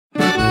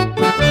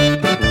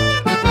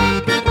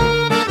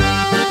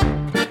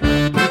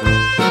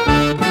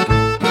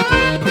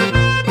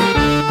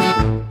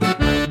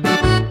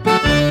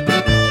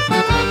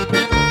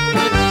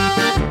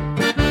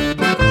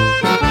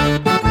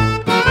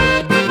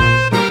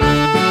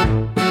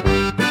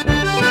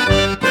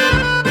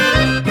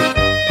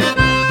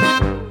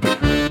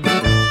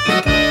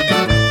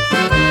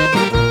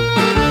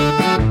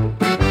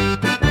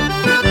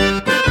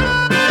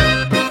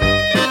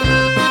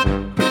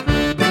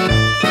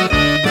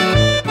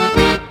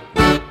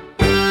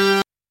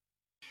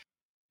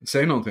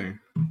Säg någonting.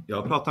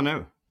 Jag pratar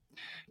nu.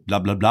 Bla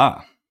bla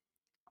bla.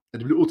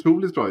 Det blir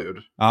otroligt bra ljud.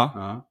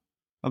 Ja.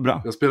 Vad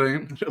bra. Jag spelar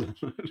in.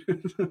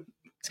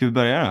 Ska vi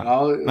börja då?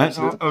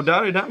 Ja, och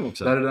där är den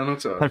också. Där är den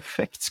också.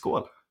 Perfekt,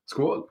 skål.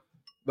 Skål.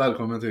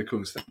 Välkommen till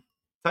Kungsten.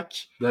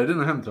 Tack. Där är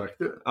dina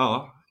hemtrakter.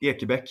 Ja,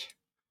 Ekebäck.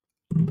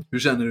 Hur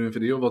känner du inför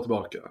det att vara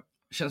tillbaka?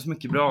 Känns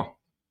mycket bra.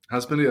 Här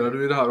spenderar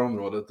du i det här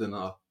området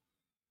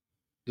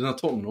dina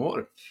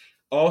tonår.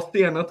 Ja,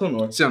 sena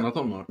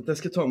tonår. Det Jag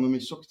ska ta med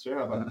min tjocktröja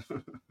här bara.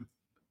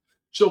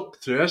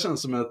 Tjocktröja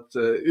känns som ett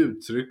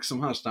uttryck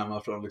som härstammar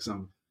från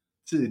liksom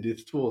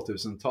tidigt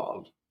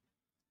 2000-tal.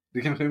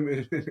 Det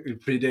kanske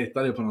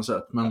predatar det på något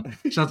sätt, men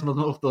det känns som att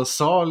man ofta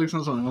sa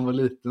liksom så när man var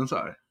liten så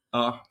här.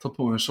 Ja. Ta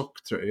på en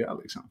tjocktröja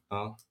liksom.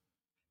 Ja.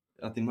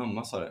 Att din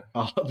mamma sa det.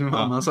 Ja, din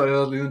mamma sa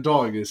det, en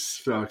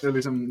dagisfrök, eller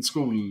liksom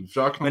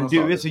skolfrök. Men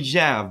du är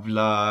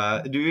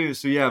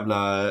så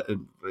jävla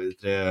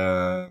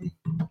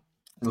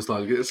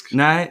nostalgisk.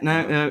 Nej,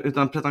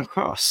 utan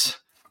pretentiös.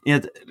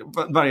 I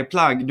varje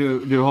plagg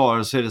du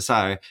har så är det så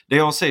här. Det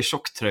jag säger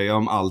tjocktröja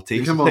om allting.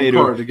 Det kan vara en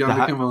cardigan,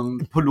 det kan vara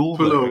en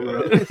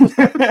pullover.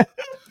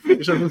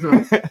 Det känns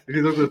som det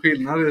finns också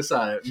skillnader så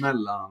här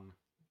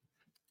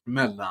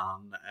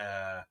mellan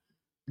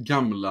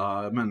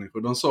gamla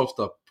människor. De sa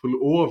ofta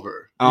pullover,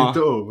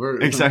 inte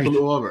over, exakt. Utan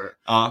pullover.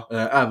 Ja.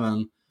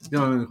 Även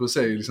gamla människor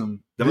säger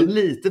liksom. Det var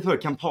lite för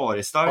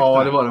Campari-starkt.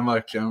 Ja, det var den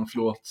verkligen.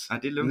 Förlåt. Ja,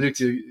 det är lugnt.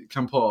 Dricker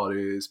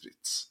Campari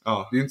sprits.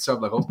 Ja. Det är inte så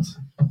jävla gott.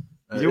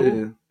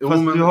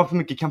 Fast men du har för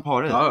mycket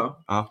Campari.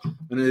 Ja.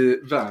 Men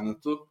i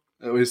Veneto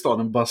och i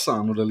staden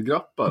Bassano del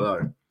Grappa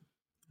där,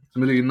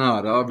 som ligger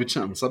nära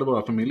Vicenza, där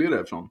våra familjer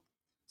är ifrån,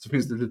 så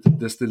finns det ett litet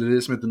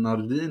destilleri som heter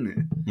Nardini,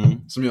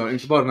 som gör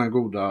inte bara den här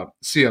goda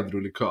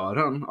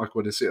cedrolikören,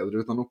 Acqua di Cedro,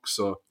 utan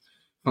också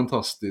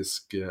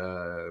fantastisk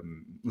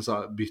så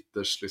här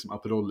bitters, liksom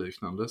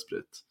Aperol-liknande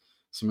sprit,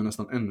 som är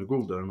nästan ännu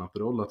godare än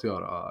Aperol att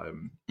göra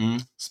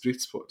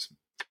sprits på. Liksom.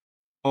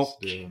 Och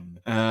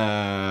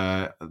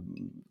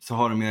så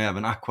har de ju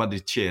även Acqua di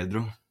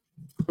Cedro.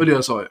 Och det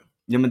jag sa ju.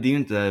 Ja, men det är ju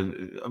inte.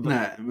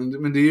 Nej,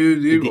 men det är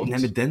ju gott.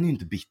 Nej, men den är ju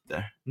inte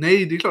bitter.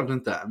 Nej, det är klart det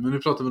inte är. Men nu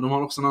pratar vi, de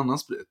har också en annan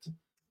sprit.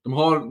 De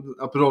har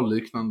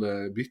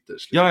Aperol-liknande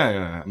bitters.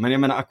 Ja. Men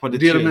jag menar Acqua di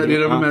Cedro. Det är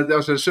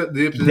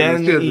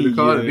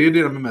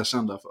det de är mest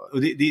kända för.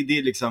 Och det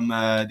är liksom,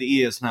 det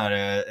är sån här,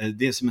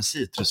 det är som en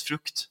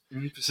citrusfrukt.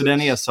 Så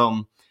den är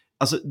som,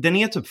 alltså den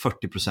är typ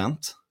 40%.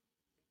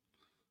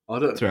 Ja,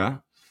 det tror jag.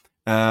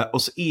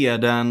 Och så är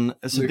den,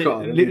 alltså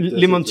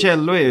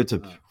limoncello är ju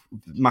typ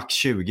max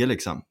 20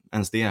 liksom,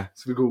 ens det.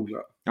 Ska vi googla?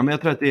 Ja, men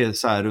jag tror att det är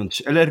så här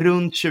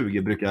runt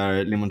 20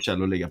 brukar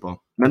limoncello ligga på.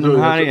 Men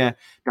det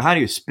här är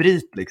ju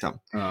sprit liksom.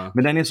 Ja.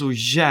 Men den är så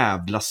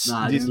jävla...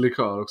 Nej, det är en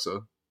likör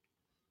också.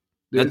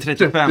 Det är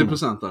 35%.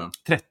 30% av den.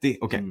 30,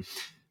 okej.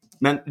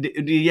 Men det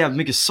är jävligt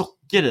mycket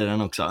socker i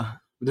den också.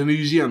 Den är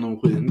ju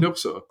genomskinlig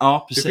också.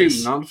 Ja, precis. Till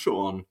skillnad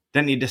från...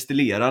 Den är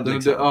destillerad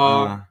liksom.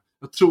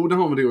 Jag tror det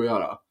har med det att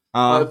göra.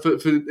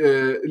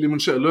 För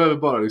limoncello är väl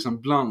bara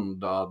liksom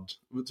blandad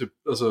typ,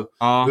 alltså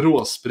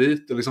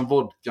råsprit eller liksom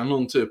vodka,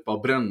 någon typ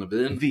av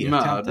brännvin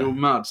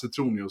med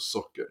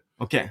citronjuicesocker.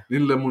 Okej. Det är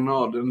en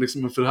lemonad,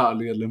 liksom en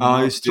förhärligad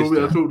lemonad. Just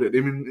jag tror det. Det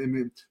är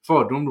min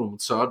fördom då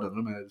mot södern,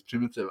 de är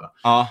primitiva.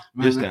 Ja,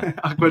 just det.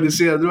 Acqua di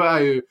Cedro är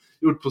ju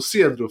gjort på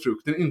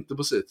cedrofrukten, inte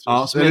på citrus.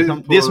 Ja,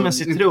 det är som en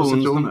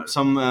citron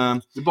som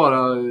det är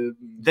bara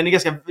den är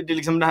ganska, det är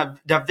liksom det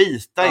här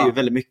vita är ju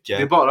väldigt mycket.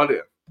 Det är bara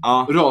det.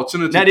 Ja.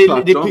 Ratien är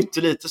typ det är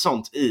pyttelite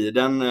sånt i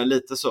den,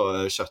 lite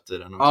så kött i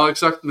den också. Ja,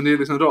 exakt, men det är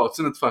liksom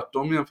ratien är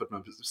tvärtom jämfört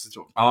med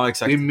citron. Ja,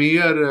 exakt. Det är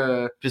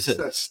mer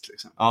zest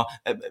liksom. Ja,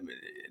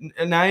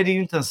 nej, det är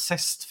ju inte en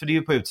zest, för det är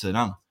ju på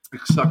utsidan.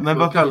 Exakt, men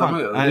vad kallar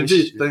man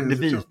det? Det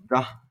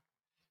vita.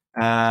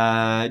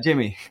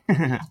 Jamie,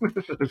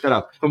 look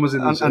that up.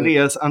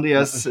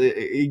 Andreas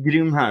är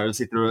grym här och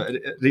sitter och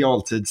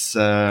realtids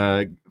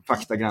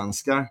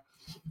faktagranskar.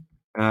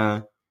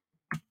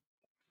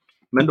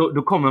 Men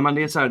då kommer man,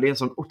 det är en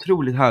sån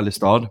otroligt härlig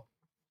stad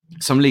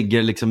som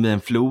ligger liksom vid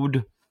en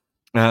flod.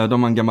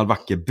 De har en gammal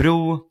vacker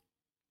bro.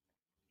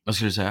 Vad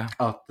skulle du säga?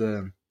 Att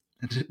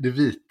det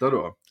vita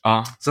då.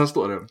 Ja. Sen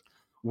står det: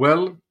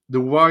 well, the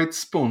white,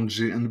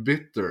 spongy and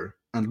bitter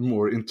and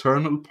more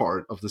internal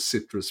part of the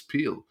citrus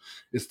peel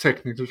is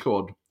technically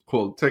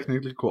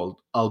called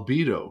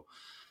albedo.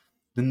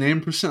 The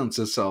name presents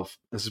itself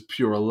as a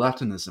pure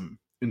Latinism.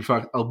 In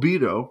fact,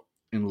 albedo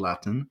in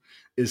Latin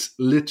is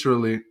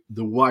literally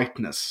the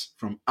whiteness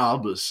from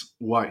albus,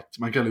 white.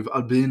 Man kallar det för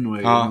albino.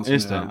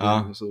 Just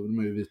det. Så de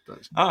är ju vita.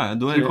 Liksom.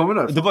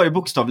 Då var det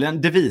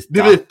bokstavligen det vita.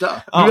 Det vita.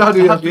 Ja,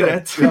 du hade ju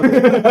rätt.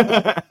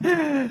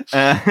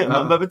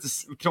 Man behöver inte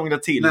krångla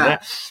till det.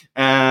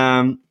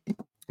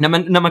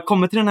 När man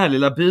kommer till den här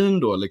lilla byn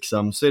då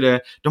liksom, så är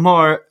det,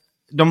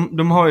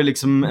 de har ju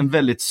liksom en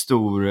väldigt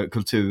stor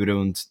kultur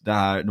runt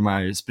de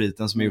här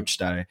spriten som har gjorts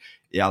där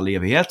i all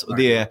evighet. Och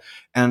det är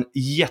en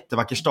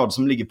jättevacker stad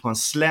som ligger på en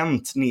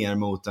slänt ner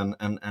mot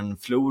en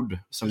flod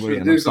som går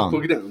igenom stan. Det är liksom på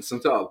gränsen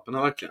till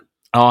Alperna verkligen.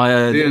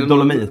 Ja,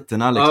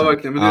 Dolomiterna liksom. Ja,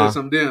 verkligen. Men det är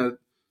liksom, det är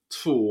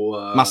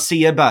Man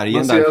ser bergen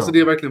man ser, därifrån. alltså det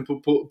är verkligen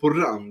på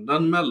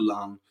randen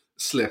mellan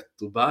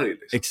slätt och berg.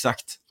 Liksom.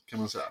 Exakt. Kan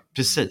man säga.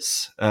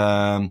 Precis.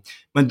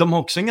 Men de har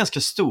också ett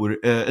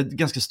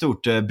ganska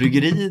stort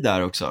bryggeri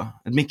där också.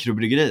 Ett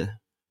mikrobryggeri.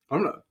 Har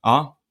de det?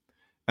 Ja.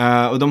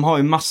 Och de har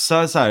ju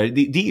massa så här,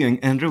 det är ju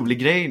en rolig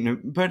grej. Nu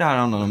börjar det här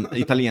handla om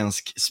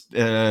italiensk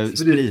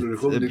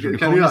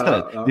spritproduktion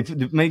istället. Ja.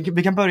 Men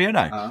vi kan börja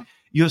där. Ja.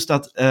 Just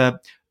att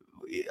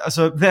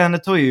alltså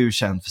Veneto är ju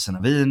känd för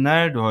sina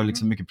viner. Du har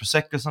liksom mycket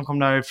prosecco som kom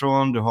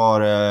därifrån. Du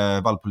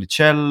har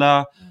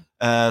Valpolicella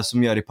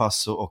som gör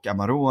Ripasso och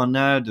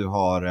Amarone. Du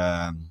har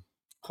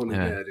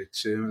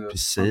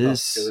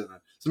precis.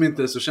 Som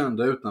inte är så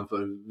kända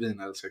utanför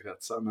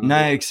vinälskarkretsar.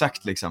 Nej,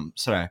 exakt liksom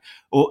sådär.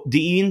 Och det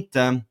är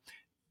inte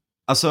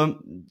alltså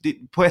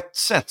på ett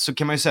sätt så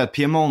kan man ju säga att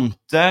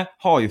Piemonte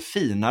har ju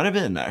finare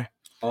viner.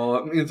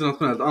 Ja,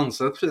 internationellt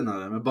ansett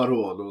finare med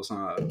Barolo och såna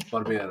här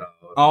Barbera.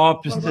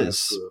 Ja,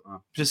 precis.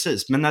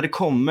 Precis, men när det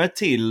kommer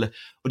till,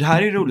 och det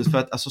här är roligt för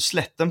att alltså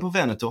slätten på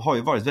Veneto har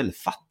ju varit väldigt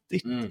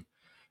fattigt.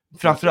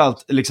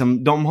 Framförallt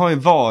liksom, de har ju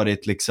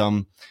varit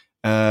liksom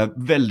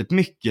väldigt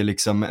mycket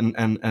liksom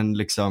en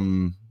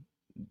liksom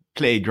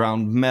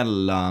playground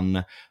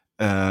mellan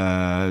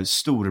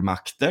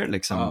stormakter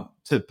liksom. Ja.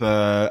 Typ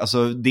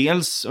alltså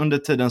dels under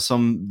tiden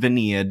som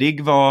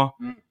Venedig var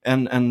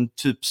en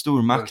typ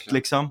stormakt. Verkligen.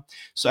 Liksom,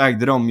 så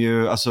ägde de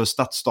ju, alltså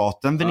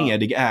stadsstaten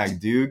Venedig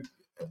ägde ju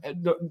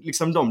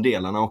liksom de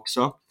delarna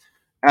också.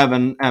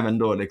 Även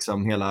då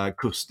liksom hela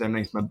kusten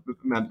längs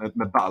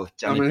med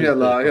Balkan. Ja, men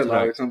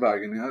hela liksom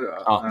vägen ner.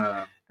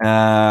 Ja.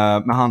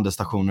 Med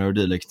handelsstationer och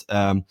dylikt.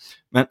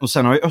 Men och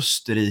sen har ju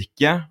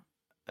Österrike.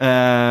 Det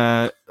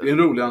är en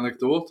rolig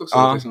anekdot också.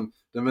 Ja. Liksom,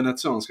 den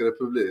venetianska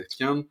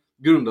republiken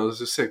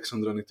grundades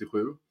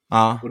 697.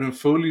 Ja. Och den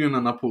föll ju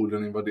när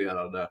Napoleon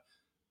invaderade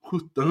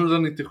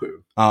 1797.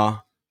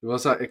 Ja. Det var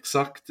så här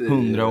exakt i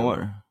 100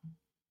 år.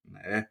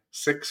 Nej,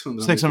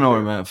 600 år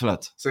med,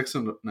 förlåt.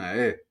 600,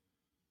 nej.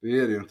 Det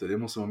är det ju inte, det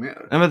måste vara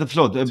mer. Nej, vänta,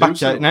 förlåt.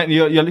 Backa. Nej,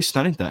 jag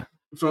lyssnar inte.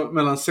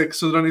 Mellan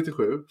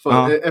 697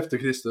 efter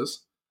Kristus.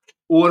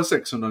 År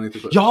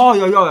 697.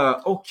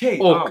 Ja, okej.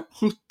 Och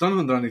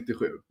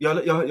 1797.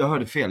 Jag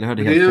hörde fel,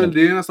 helt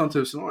det är nästan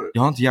 1000 år.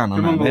 Jag har inte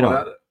hjärnan med mig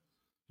idag.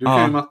 Du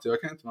kan ju matte,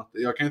 jag kan inte matte.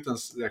 Jag kan inte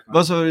ens räkna.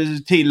 Vad så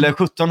till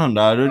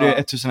 1700, då är det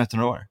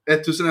 1100 år.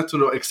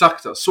 1100 år,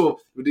 exakt. Så,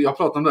 jag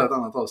pratade om det i ett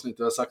annat avsnitt,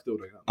 jag har sagt det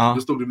ordagrant.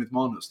 Det stod i mitt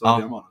manus. Då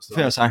hade jag manus.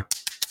 Får jag så här.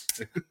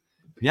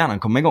 Hjärnan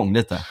kommer igång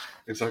lite.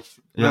 Exakt.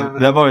 Vi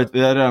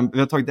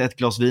har tagit ett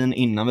glas vin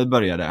innan vi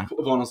började.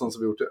 Var någonstans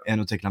har vi gjort det?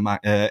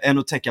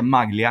 Enoteca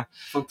Maglia.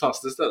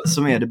 Fantastiskt ställe.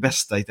 Som är det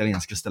bästa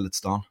italienska stället i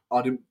stan.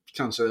 Ja, det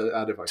kanske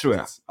är det faktiskt. Tror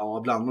jag.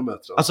 Ja, bland de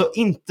bättre. Alltså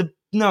inte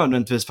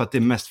nödvändigtvis för att det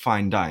är mest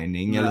fine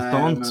dining eller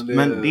sånt.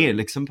 Men det är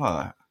liksom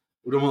bara...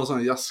 Och de har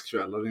sådana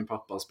jazzkvällar där din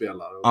pappa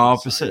spelar. Och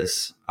ja,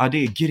 precis. Ja,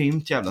 det är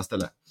grymt jävla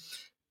ställe.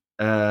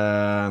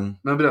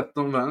 Men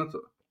berätta om Veneto.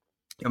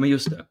 Ja, men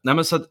just det. Nej,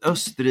 men så att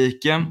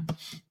Österrike,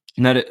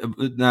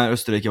 när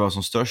Österrike var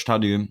som störst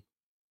hade ju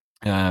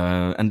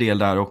en del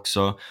där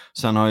också.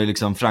 Sen har ju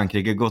liksom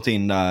Frankrike gått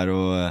in där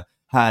och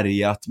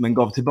härjat, men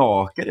gav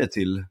tillbaka det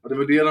till... Ja, det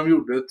var det de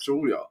gjorde,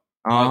 tror jag.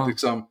 Ja. Att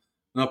liksom,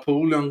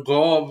 Napoleon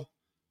gav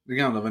den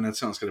gamla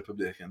venetianska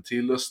republiken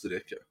till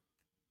Österrike.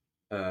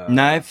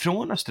 Nej,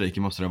 från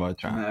Österrike måste det ha varit,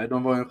 tror jag. Nej,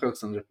 de var ju en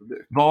självständig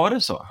republik. Var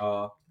det så?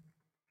 Ja.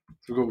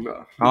 Så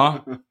googla.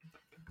 Ja.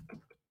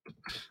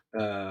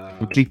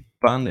 Och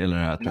klippan eller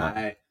det här, tror jag.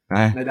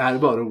 Nej, det här är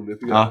bara roligt.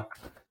 Ja.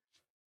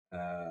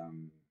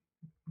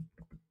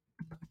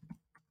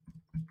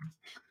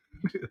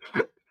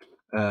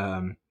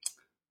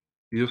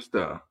 Just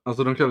det.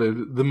 Alltså de kallar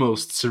det The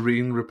Most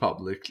Serene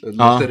Republic.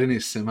 La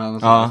Serenissima.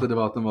 Alltså, det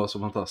var att den var så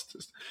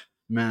fantastisk.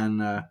 Men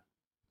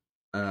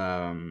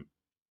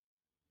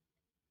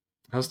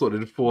här står det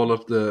The Fall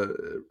of the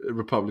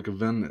Republic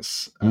of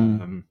Venice.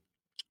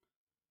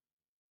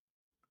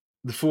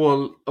 The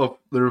fall of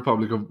the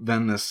Republic of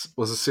Venice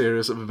was a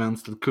series of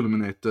events that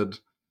culminated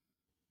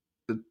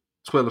the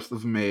 12th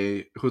of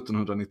May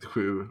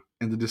 1797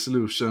 in the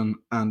dissolution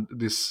and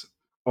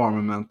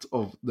disarmament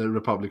of the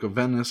Republic of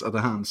Venice at the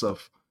hands of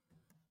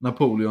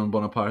Napoleon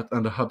Bonaparte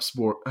and the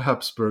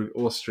Habsburg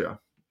Austria.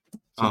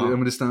 Så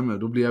men det stämmer,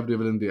 då blev det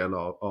väl en del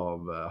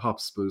av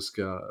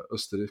Habsburgska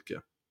Österrike.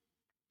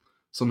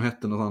 Som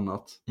hette något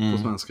annat på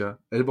svenska.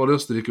 Eller var det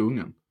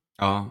Österrike-Ungern?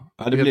 Ja,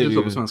 det blir det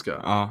så på svenska.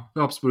 Ja.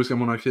 Habsburgska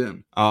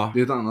monarkin. Ja. Det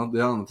är ett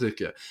annat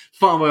rike.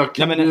 Fan vad jag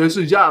är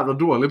så jävla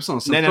dålig på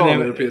sån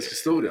centraleuropeisk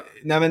historia.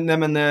 Nej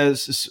men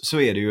så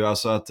är det ju,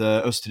 alltså att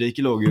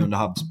Österrike låg ju under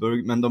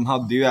Habsburg, men de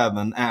hade ju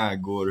även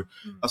ägor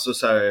alltså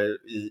så här,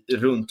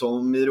 runt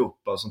om i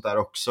Europa och sånt där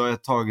också.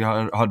 Ett tag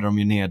hade de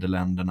ju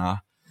Nederländerna.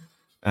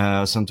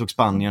 Sen tog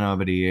Spanien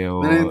över det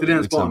och, men är inte det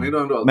en spaning då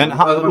ändå? Men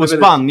och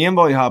Spanien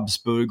var ju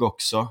Habsburg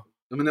också.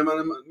 Men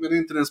är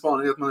inte den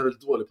spaningen att man är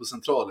väldigt dålig på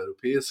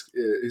centraleuropeisk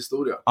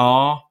historia?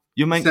 Ja,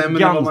 jo men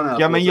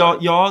ganska, men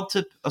jag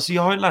typ, alltså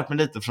jag har ju lärt mig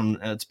lite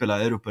från att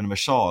spela Europa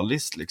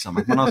Universalis liksom,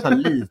 att man har så här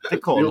lite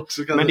koll.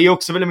 Men det är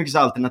också väldigt mycket så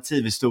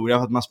alternativ historia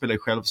för att man spelar ju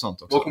själv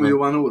sånt också. Vad kommer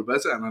Johan Norberg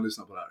säga när han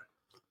lyssnar på det här?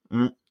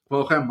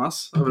 Får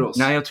skämmas över oss?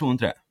 Nej, jag tror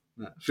inte det.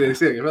 Nej. Fredrik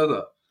Segerfeldt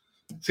då?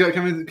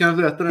 Kan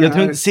vi berätta den Jag här?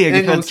 tror inte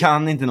Segerfeldt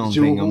kan inte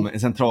någonting om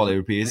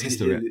centraleuropeisk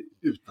historia.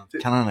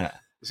 Utantill. Kan han det?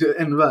 Så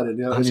ännu värre,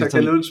 jag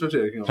käkade lunch med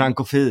Fredrik en gång.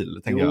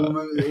 Frankofil, tänker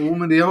jag.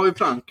 Men det har ju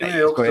Franken.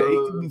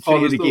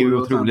 Fredrik är ju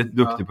otroligt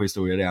duktig på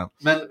historia redan.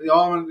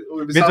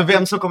 Vet du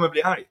vem som kommer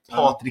bli arg?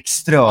 Patrik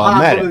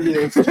Strömer.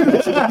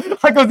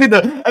 Han kommer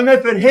sitta,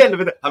 men för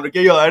helvete. Han brukar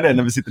göra det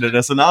när vi sitter i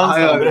resonans.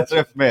 Han berättar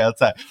efter mig att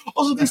så här.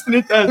 Och så visste ni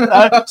inte ens det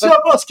här. Så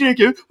jag bara skrek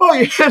ut.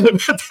 Vad i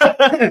helvete?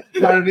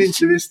 När vi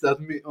inte visste att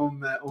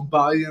om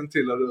Bayern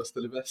tillhör öst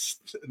eller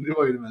väst. Det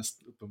var ju det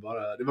mest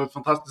uppenbara. Det var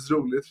fantastiskt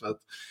roligt för att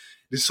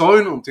det sa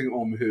ju någonting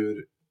om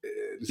hur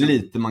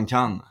lite man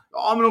kan.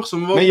 Ja, men också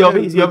vad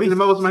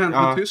som har hänt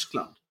med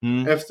Tyskland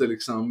efter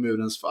liksom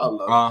murens fall.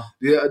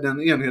 Det är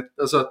den enhet,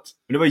 alltså att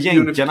men det var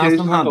jänkarna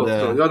som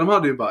hade. Ja, de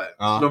hade ju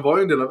Bayern. Så de var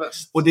ju en del av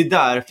väst. Och det är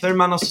därför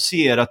man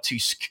associerar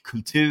tysk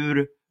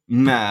kultur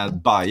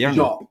med Bayern.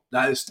 Ja,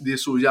 det är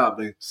så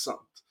jävla intressant.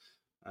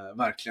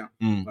 Verkligen.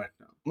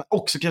 Men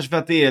också kanske för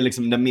att det är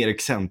liksom den mer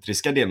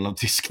excentriska delen av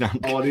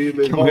Tyskland. Ja, det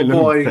är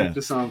bara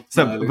intressant.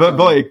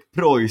 Vad är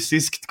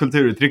preussiskt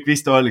kulturuttryck?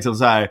 Visst, du har liksom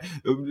så här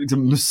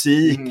liksom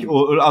musik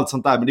och allt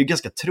sånt där, men det är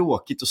ganska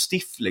tråkigt och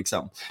stiff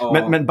liksom.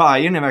 Ja. Men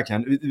Bayern är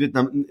verkligen,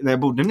 när jag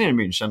bodde nere i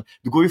München,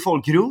 då går ju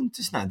folk runt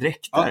i såna här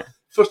dräkter.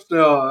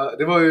 Ja,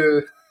 det var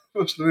ju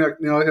först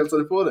när jag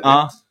hälsade på dig.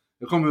 Ja.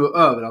 Jag kom ju och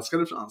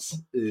överraskade Frans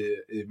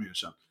i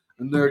München.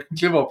 Men när jag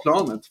klev av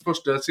planet,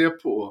 första jag ser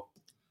på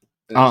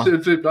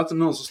flygplatsen,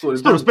 någon som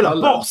står och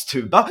spelar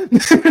bastuba.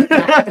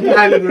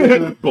 Jävla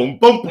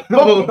pumpa.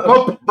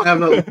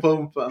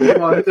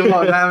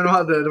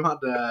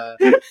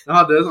 De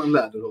hade en sån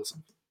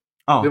läderhosen.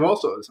 Det var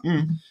så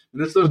liksom.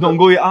 Men de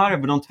går i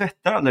arv, de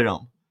tvättar aldrig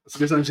dem. Så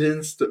det är sån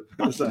jeans typ.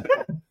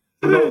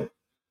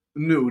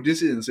 Nudie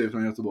jeans är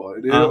från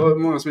Göteborg. Det är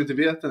många som inte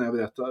vet det när jag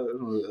berättar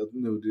att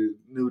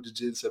nudie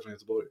jeans är från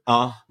Göteborg.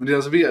 Men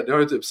deras vd har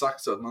ju typ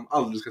sagt så att man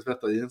aldrig ska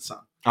tvätta jeansen.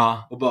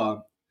 Och bara,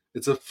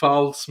 it's a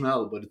foul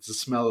smell, but it's a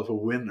smell of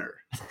a winner.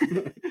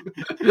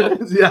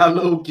 Så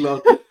jävla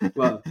oklart.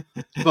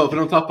 Bara för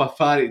de tappar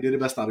färg, det är det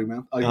bästa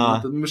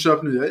argumentet. Men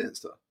köp nya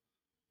jeans då.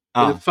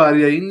 Eller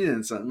färga in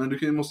jeansen, men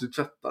du måste ju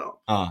tvätta dem.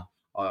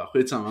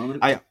 Skitsamma.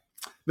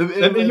 Men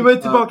vi var ju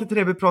tillbaka till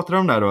det vi pratade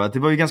om där då, att det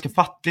var ju ganska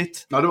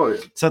fattigt. Ja, det var det.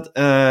 Så att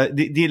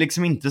det är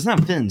liksom inte sån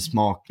här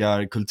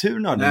finsmakarkultur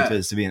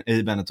nödvändigtvis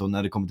i Benetton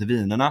när det kommer till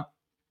vinerna.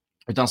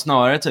 Utan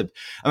snarare typ,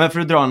 för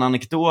att dra en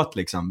anekdot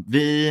liksom.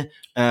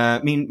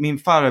 Min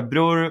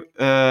farbror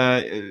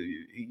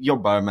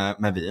jobbar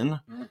med vin.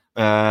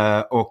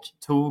 Och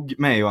tog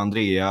mig och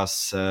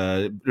Andreas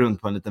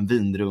runt på en liten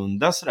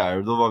vinrunda sådär.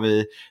 Och då var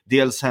vi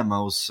dels hemma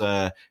hos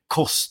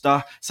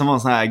Costa, som var en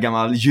sån här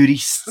gammal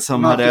jurist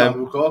som hade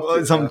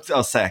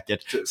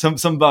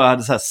som bara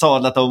hade så här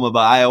sadlat om och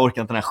bara, jag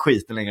orkar inte den här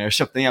skiten längre. Jag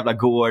köpte en jävla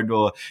gård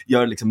och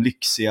gör liksom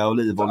lyxiga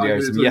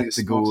olivoljer som är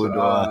jättegod och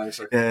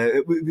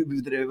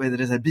vad heter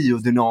det, så här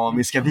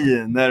biodynamiska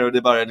viner, och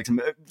det bara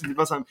liksom, det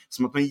var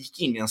som att man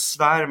gick in i en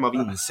svärm av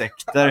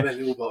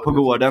insekter på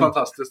gården.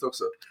 Fantastiskt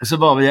också. Och så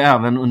var vi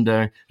även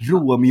under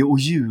Romeo och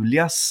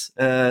Julias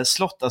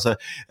slott, alltså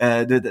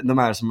de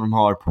här som de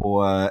har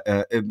på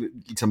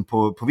liksom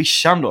på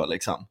Vischan då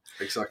liksom.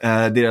 Exakt.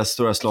 Deras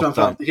stora slott.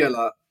 Framförallt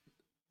hela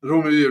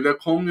Romeo och Julia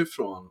kom ju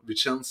från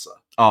Vicenza,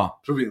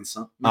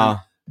 provinsen. Men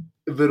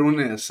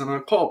veroneserna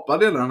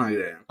kapade hela den här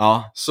grejen.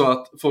 Så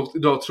att folk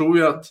idag tror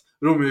ju att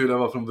Romeo och Julia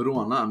var från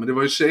Verona, men det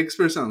var ju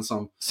Shakespeare sen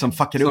som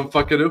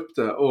fuckade upp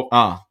det. Och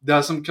det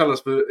här som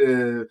kallas för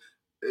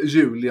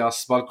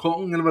Julias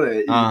balkong eller vad det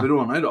är i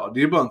Verona idag, det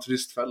är ju bara en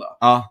turistfälla.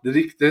 Det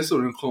riktiga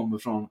historien kommer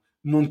från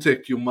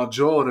Montecchio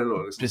Maggiore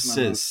eller liksom,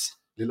 precis,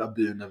 lilla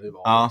byn där vi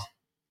var.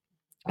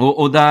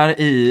 Och där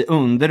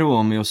under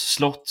Romeos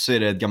slott så är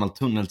det ett gammalt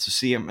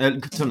tunnelsystem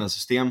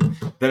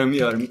där de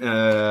gör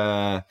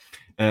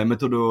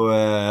metodo,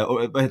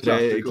 vad heter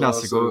det?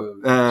 Klassiko.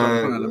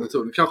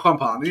 Kanske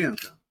champagne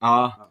egentligen.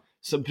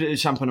 Så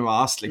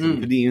champanoise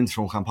liksom, för det är ju inte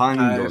från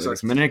champagne då,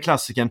 liksom. Men den här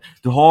klassiken,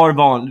 du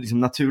har liksom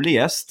naturlig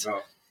jäst.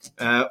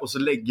 Och så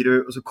lägger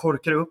du, och så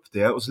korkar du upp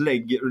det, och så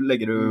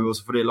lägger du, och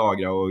så får det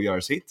lagra och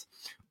göra sitt.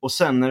 Och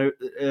sen när du,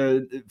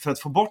 för att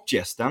få bort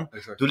jästen,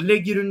 då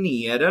lägger du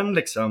ner den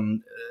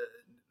liksom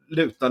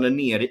lutande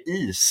ner i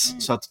is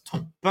så att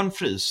toppen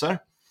fryser.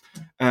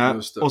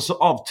 Och så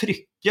av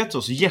trycket,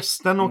 och så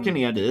jästen åker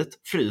ner dit,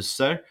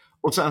 fryser,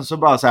 och sen så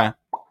bara så här,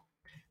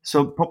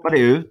 så poppar det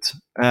ut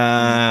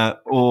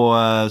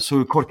och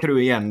så korkar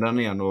du igen den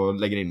igen och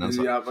lägger in den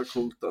så. Det är jävla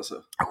coolt alltså.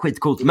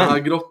 Skitcoolt. Den här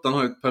grottan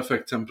har ju ett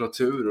perfekt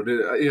temperatur och det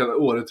är hela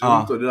året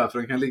runt, och det är därför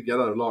den kan ligga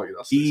där och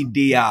lagras.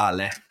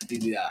 Ideale.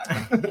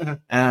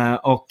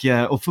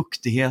 Och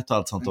fuktighet och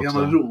allt sånt också. En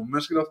gammal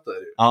romersk grotta är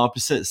det ju. Ja,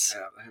 precis.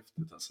 Jävla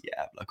häftigt alltså.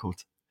 Jävla coolt.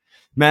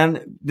 Men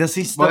den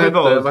sista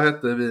vad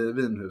hette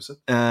vinhuset?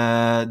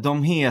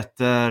 De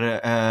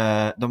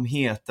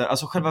heter,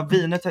 alltså själva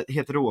vinet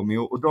heter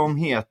Romeo, och de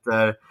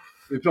heter,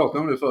 vi pratade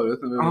om det förut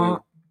när vi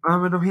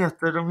men de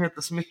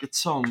heter så mycket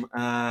som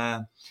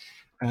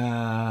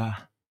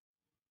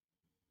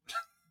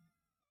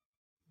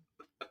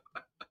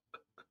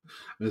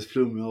Med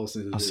flummiga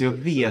avsnitt. Alltså jag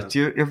vet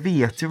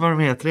ju vad de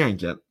heter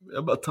egentligen.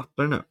 Jag bara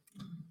tappar det nu.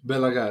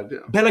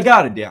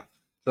 Bellaguardia.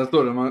 Där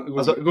står det, man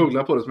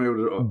googlar på det som jag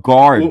gjorde då.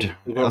 Guard.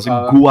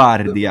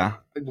 Guardia.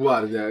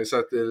 Guardia,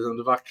 exakt. Det är liksom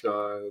det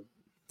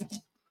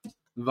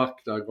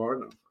vackra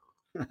garden.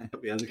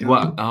 Jag vet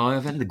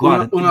inte.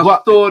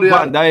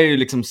 Guarda är ju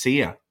liksom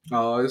C.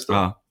 Ja, just det.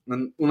 Ja.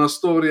 Men una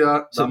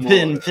storia så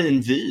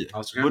fin vy.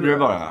 Ja, borde det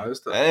vara. Ja,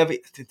 just det. Jag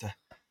vet inte.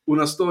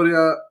 Una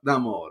storia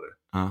d'amore.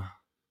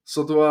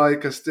 Sotto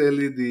ai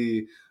castelli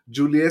di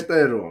Giulietta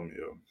e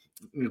Romeo.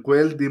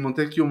 Quel di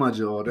Montecchio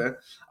Maggiore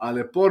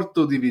alle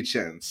Porto di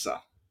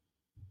Vicenza.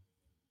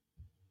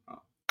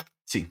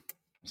 Sì.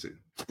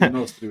 Men det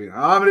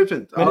är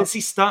fint. Men det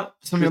sista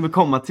som jag vill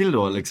komma till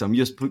då, liksom,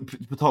 just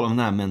på tal om den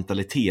här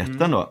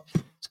mentaliteten då,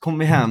 så kommer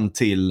vi hem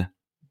till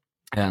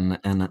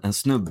en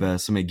snubbe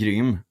som är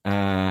grym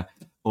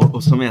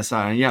och som är så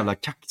här en jävla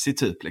kaxig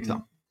typ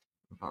liksom.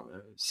 Fan,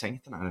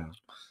 sänkt den här.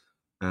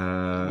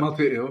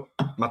 Matteo.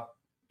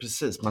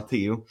 Precis,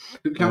 Matteo.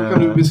 Kan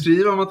du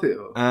beskriva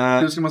Matteo?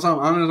 Hur ska man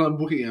han är en sån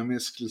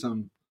bohemisk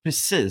liksom.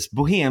 Precis,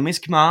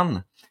 bohemisk man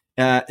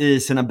i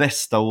sina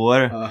bästa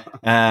år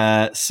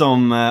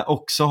som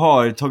också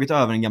har tagit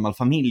över en gammal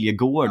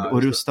familjegård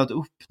och rustat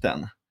upp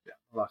den.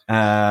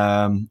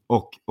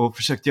 Och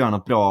försökt göra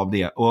något bra av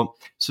det. Och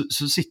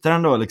så sitter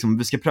han då liksom,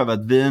 vi ska pröva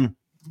ett vin.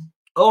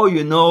 Oh,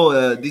 you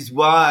know, this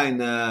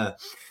wine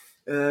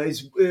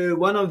is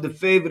one of the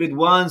favorite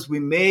ones we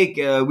make.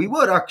 We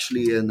were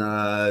actually in,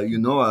 you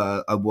know,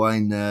 a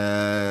wine.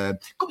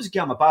 Come si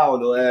chiama,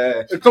 Paolo?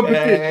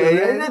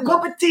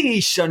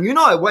 Competition. You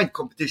know, a wine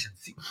competition.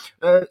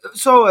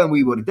 So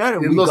we were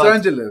there. In Los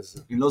Angeles.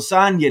 In Los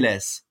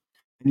Angeles.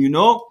 And you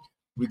know,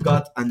 we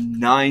got a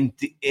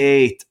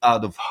 98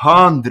 out of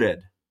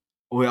 100.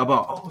 Och jag bara,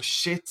 oh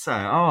shit, så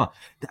här,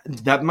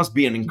 that must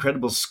be an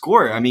incredible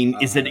score. I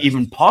mean, is it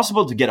even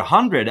possible to get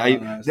 100?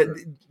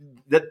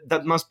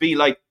 That must be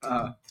like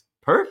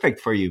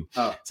perfect for you.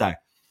 So,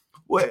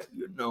 well,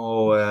 you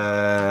know,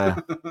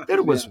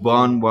 there was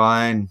one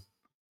wine,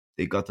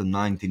 they got a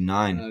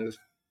 99.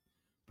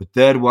 But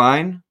their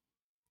wine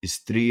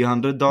is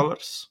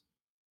 $300.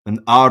 And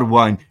our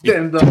wine is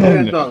 $10.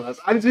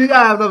 Det är så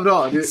jävla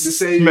bra. Det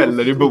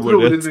säger ju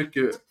otroligt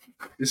mycket.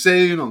 Det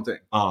säger ju någonting.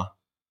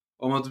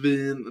 Om att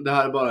vin, det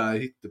här är bara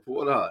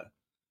hittepå det här.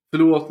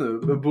 Förlåt nu,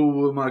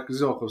 Bo och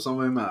Marcus Jakobsson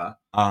var ju med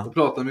och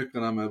pratade mycket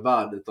om det här med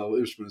värdet av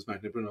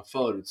ursprungsmärkning på grund av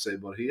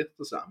förutsägbarhet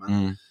och så här.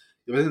 Men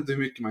jag vet inte hur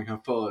mycket man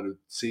kan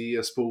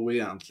förutse spå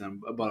egentligen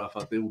bara för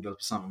att det är odlat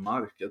på samma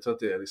mark. Jag tror att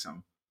det är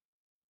liksom,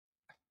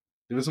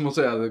 det är väl som att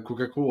säga att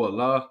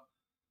Coca-Cola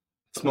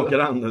smakar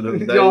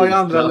annorlunda.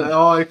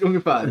 Ja,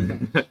 ungefär.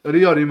 Och det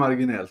gör det ju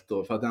marginellt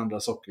då för att ändra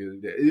socker.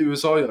 I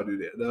USA gör det ju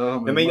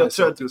det. Men jag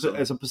tror att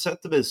alltså, på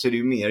sätt och vis så är det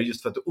ju mer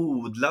just för att du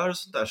odlar och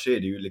sånt där, så är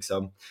det ju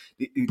liksom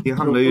det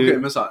handlar ju... Okej,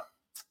 men så här,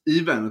 i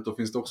Veneto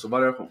finns det också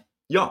variation.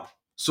 Ja.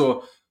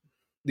 Så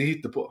det är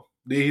hittepå.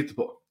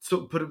 Så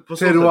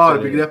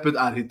terroir-begreppet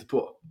är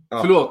hittepå.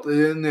 Ja. Förlåt,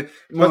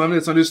 många av er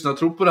som lyssnar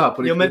tror på det här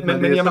på riktigt. Ja,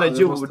 men jag menar,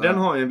 jorden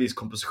har ju en viss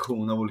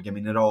komposition av olika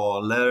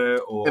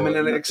mineraler och... Ja, men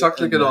den är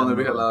exakt likadan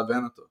över hela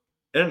Veneto.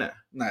 Är den det?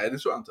 Nej, det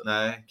tror jag inte.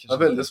 Nej, det är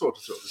väldigt svårt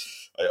att tro.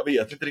 Ja, jag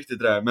vet inte riktigt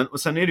det där. Men, och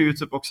sen är det ju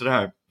typ också det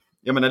här.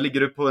 Jag menar, ligger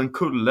du på en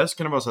kulle så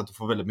kan det vara så att du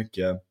får väldigt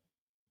mycket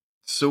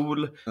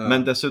sol.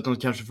 Men dessutom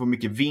kanske får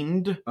mycket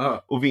vind.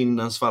 Och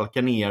vinden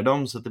svalkar ner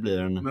dem så att det blir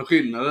en... Men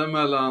skillnaden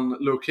mellan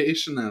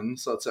locationen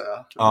så att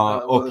säga.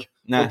 Ja, och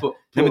nej,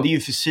 men det är ju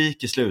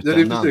fysik i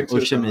slutändan.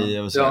 Och kemi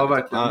och så. Ja,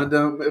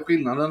 verkligen. Men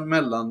skillnaden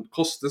mellan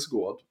Kostes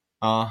gård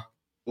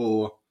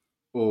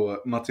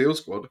och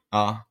Matteos gård.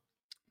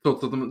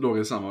 Trots att de låg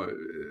i samma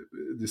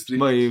distrikt.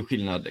 Det var ju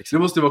skillnad liksom.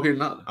 Det måste ju vara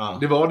skillnad.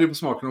 Det var det ju på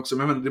smaken också.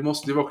 Men det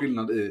måste ju vara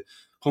skillnad i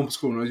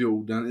kompositionen av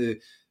jorden.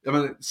 Jag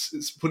menar,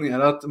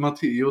 ponera att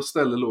Matteos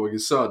ställe låg i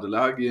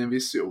söderläge i en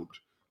viss jord.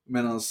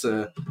 Medan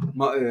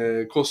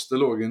Koste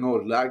låg i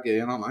norrläge i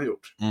en annan jord.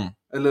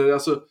 Eller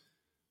alltså,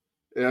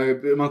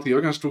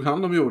 Matteo kanske tog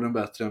hand om jorden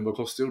bättre än vad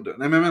Koste gjorde.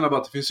 Nej, men jag menar bara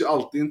att det finns ju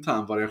alltid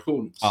intern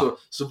variation.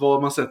 Så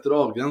vad man sätter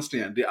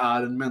avgränsningen, det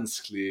är en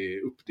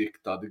mänsklig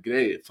uppdiktad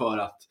grej för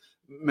att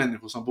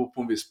människor som bor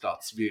på en viss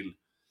plats vill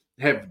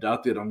hävda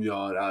att det de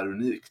gör är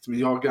unikt. Men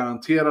jag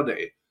garanterar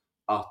dig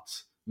att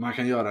man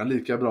kan göra en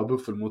lika bra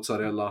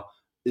buffelmozzarella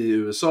i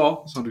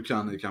USA som du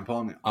kan i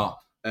Campania.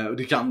 Och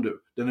det kan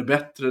du. Den är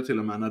bättre till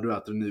och med när du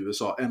äter den i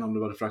USA än om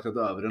du hade fraktat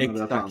över den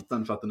över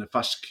Atlanten för att den är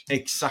färsk.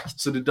 Exakt.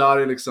 Så det där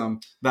är liksom...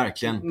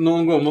 Verkligen.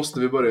 Någon gång måste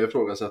vi börja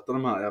ifrågasätta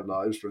de här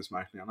jävla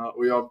ursprungsmärkningarna.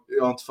 Och jag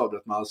har inte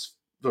förberett mig alls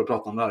för att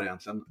prata om det här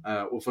egentligen.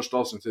 Och första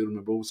avsnittet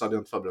med Bo så hade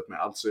jag inte förberett mig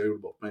alls, så jag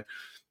gjorde bort mig.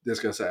 Det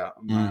ska jag säga.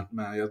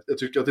 Men jag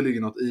tycker att det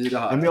ligger något i det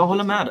här. Men jag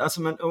håller med.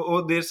 Alltså,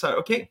 och det är så här,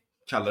 okej,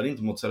 kalla det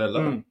inte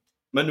mozzarella.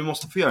 Men du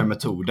måste få göra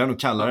metoden och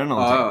kalla det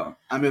någonting. Ja.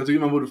 Men jag tycker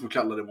man borde få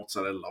kalla det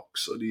mozzarella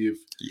också. Det är ju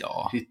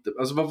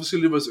alltså varför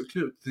skulle det vara så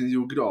knutet till en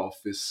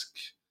geografisk...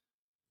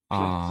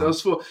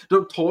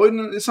 De tar ju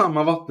den i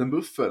samma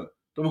vattenbuffel.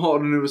 de har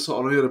den i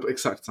USA, de gör det på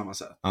exakt samma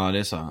sätt. Ja, det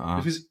är så. Ja.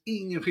 Det finns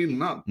ingen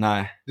skillnad.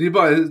 Nej. Det är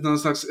bara någon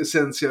slags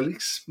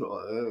essentialism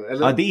då,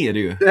 eller? Ja, det är det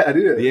ju. Det är det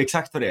ju. Det är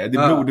exakt vad det är. Det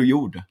är blod och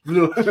jord.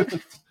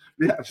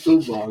 Det är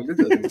obehagligt.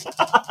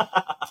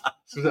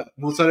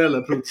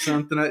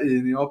 Mozzarella-producenterna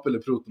i Neapel är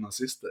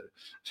protonazister.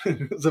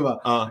 Så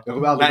bara, jag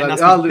kommer aldrig... Nej,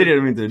 nazister är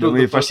de inte. De är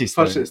ju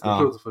fascister.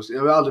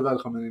 Jag är aldrig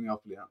välkommen i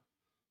Neapel igen.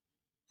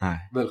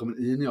 Nej. Välkommen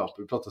i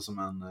Neapel. Pratar som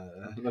en...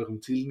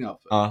 välkommen till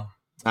Neapel. Ja.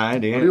 Nej,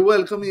 det är... You're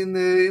welcome in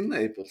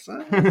Naples.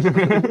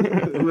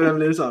 Det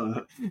blir så.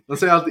 Man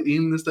säger alltid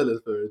in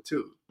istället för to.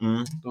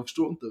 De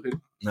förstår inte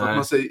skillnaden. Att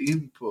man säger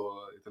in på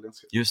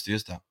italienska.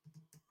 Just det.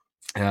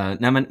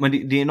 Nej, men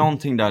det är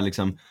någonting där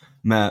liksom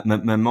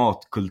med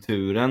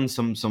matkulturen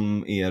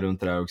som är runt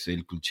det där också,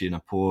 il cucina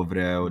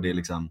povere, och det är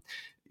liksom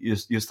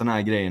just den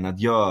här grejen att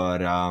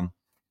göra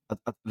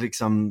att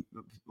liksom,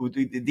 och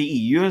det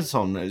är ju en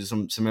sån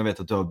som jag vet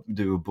att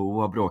du och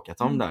Bo har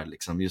bråkat om där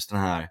liksom, just den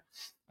här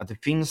att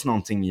det finns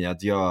någonting i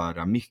att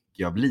göra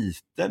mycket av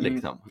lite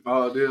liksom.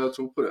 Ja, det jag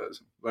tror på det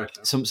liksom.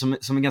 Verkligen.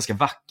 Som är ganska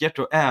vackert,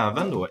 och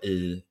även då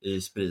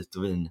i sprit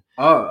och vin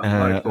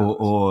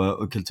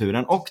och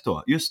kulturen, och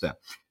då just det.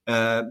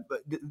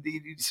 Det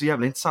är så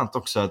jävla intressant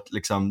också att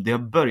liksom, det har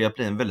börjat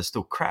bli en väldigt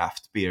stor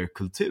craft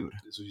beer-kultur.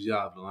 Det är så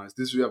jävla nice,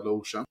 det är så jävla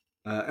okänt.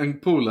 En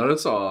polare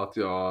sa att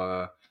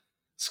jag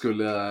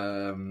skulle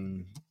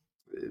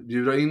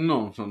bjuda in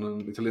någon från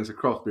den italienska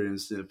craft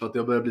beer-industrin för att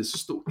det börjar bli så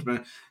stort. Men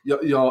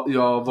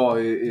jag var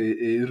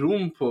i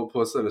Rom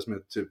på ett ställe som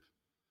heter typ,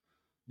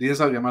 det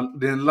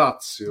är en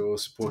Lazio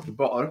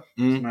supporterbar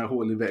som är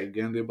hål i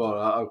väggen. Det är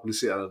bara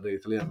alkoholiserade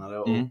italienare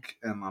och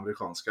en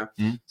amerikanska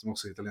som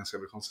också är italienska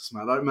amerikanska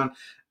smällare. Men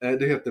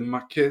det heter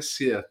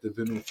Marchesiete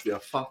Venutia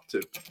Fat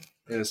typ.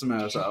 Som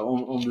är så här,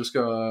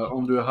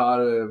 om du är här,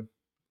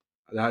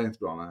 det här är inte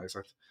bra, nej,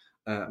 exakt.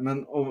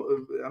 Men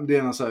det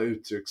är en så här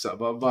uttryck så här,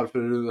 varför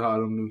är du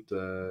här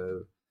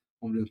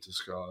om du inte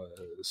ska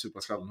supa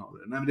skallen av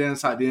det? Nej, men det är en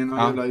så här, det är en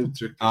jävla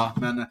uttryck.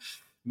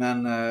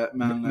 Men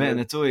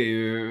Veneto är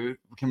ju,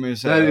 kan man ju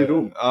säga. Det är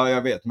Rom. Ja,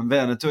 jag vet, men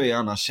Veneto är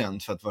annars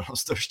känd för att vara de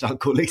största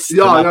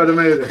alkoholisterna. Ja, de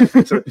är ju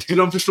det.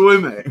 De förstår ju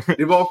mig.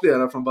 Det var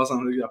flera från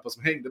Bassan och Grappa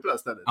som hängde på det här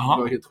stället. Det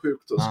var helt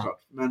sjukt då,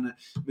 såklart. Men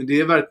det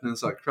är verkligen en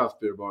sån här craft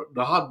beer bar.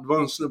 Det var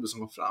en snubbe som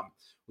kom fram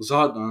och så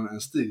hade han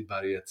en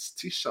Stigbergets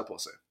tisha på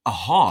sig.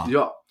 Aha.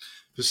 Ja.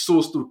 För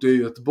så stort är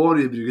ju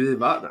Göteborg i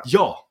bryggerivärlden.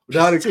 Ja. Och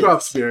det här är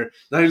craft beer.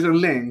 Det här är liksom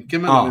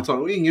länken mellan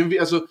Italien. Och ingen,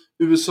 alltså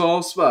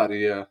USA,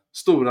 Sverige,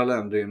 stora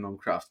länder inom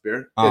craft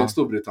beer.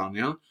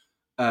 Storbritannien.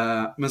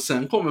 Men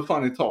sen kommer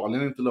fan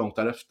Italien inte långt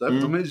därefter.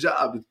 De är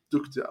jävligt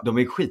duktiga. De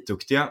är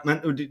skitduktiga. Men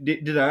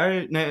det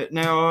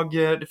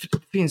där, det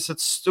finns en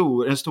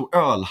stor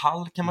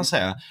ölhall kan man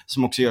säga,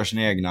 som också gör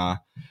sina egna,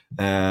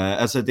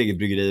 alltså ett eget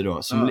bryggeri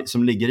då,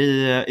 som ligger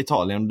i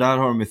Italien. Där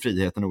har de ju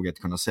friheten nog att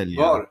kunna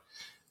sälja. Var?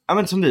 Ja,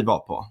 men som vi var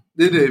på.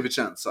 Det är det i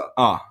Vicenza.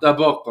 Ja. Där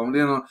bakom. Det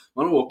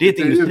är ett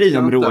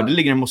industriområde. Det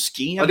ligger en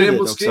moské. Ja, det är en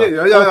moské.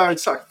 Ja,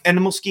 exakt.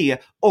 En moské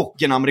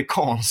och en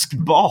amerikansk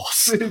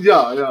bas.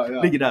 Ja.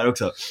 Ligger där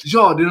också.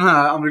 Ja, det är den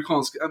här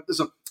amerikanska...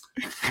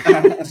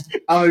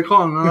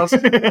 amerikanernas...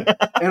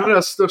 En av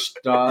deras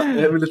största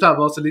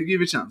militärbaser ligger i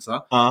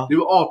Vicenza. Det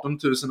var 18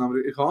 000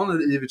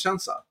 amerikaner i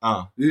Vicenza.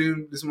 Det är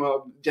ju liksom en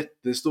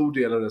jättestor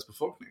del av deras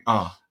befolkning.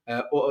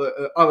 Och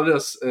alla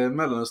deras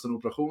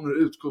Mellanöstern-operationer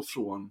utgår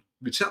från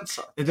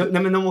Vicenza.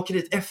 Nej, men de åker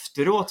dit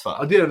efteråt, va?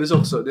 Ja, delvis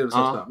också.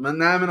 Men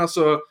nej, men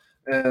alltså...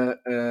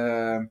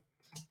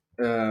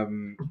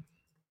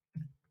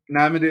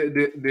 nej, men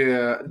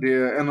det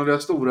är en av de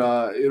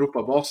stora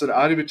Europabaser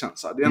är i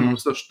Vicenza. Det är en av de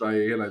största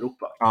i hela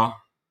Europa.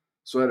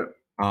 Så är det.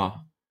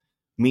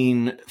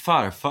 Min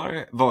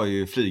farfar var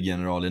ju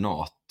flyggeneral i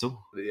NATO.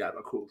 Det är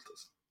jävla coolt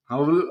alltså. Han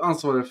var väl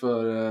ansvarig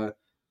för...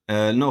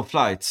 no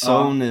flight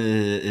zone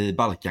i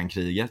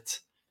Balkankriget.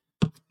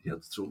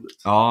 Helt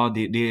otroligt. Ja,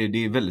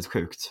 det är väldigt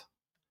sjukt.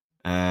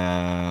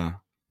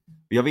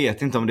 Jag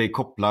vet inte om det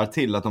kopplar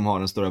till att de har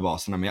den stora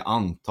basen, men jag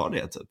antar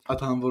det typ.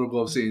 Att han var och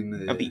gav sig in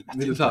i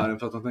militären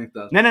för att han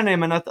tänkte att... Nej,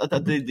 men att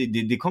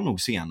det kom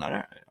nog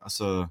senare.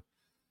 Alltså,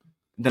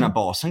 den här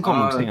basen kom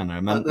nog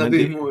senare. Men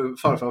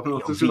farfar på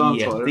något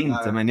jag vet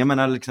inte, men jag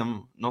menar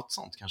liksom något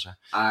sånt kanske.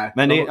 Nej,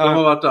 men de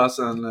har varit där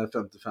sedan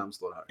 55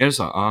 står det här. Är det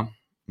så? Ja.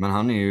 Men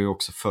han är ju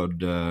också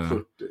född...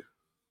 40.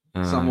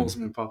 Samma år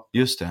som min pappa.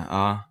 Just det,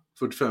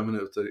 45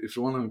 minuter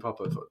ifrån när min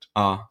pappa är född.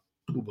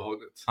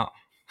 Obehagligt.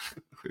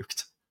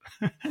 Sjukt.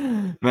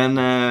 Men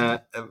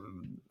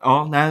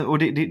nej, och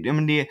det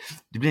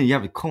blir en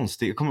jävligt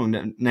konstig. Jag kommer ihåg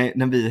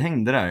när vi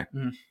hängde där,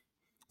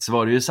 så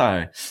var det ju så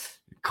här,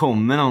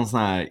 kommer någon sån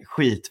här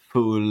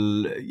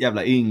skitfull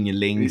jävla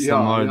yngling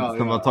som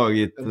har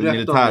tagit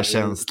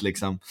militärtjänst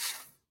liksom.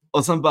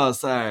 Och sen bara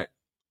så här: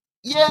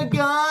 yeah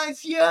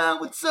guys,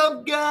 yeah, what's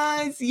up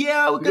guys?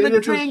 Yeah, we're gonna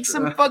drink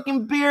some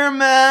fucking beer,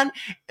 man.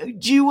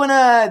 Do you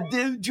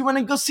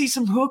wanna go see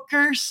some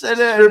hookers?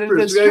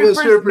 Strippers.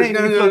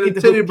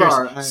 Titty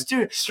bar.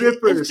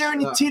 Strippers. Is there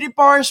any titty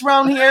bars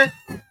around here?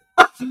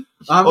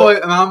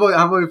 Han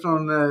var ju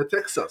från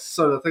Texas,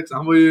 södra Texas.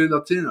 Han var ju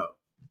latino.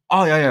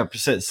 Ja,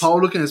 precis.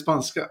 Paolo kan ju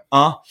spanska.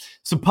 Ja,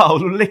 så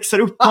Paolo läxar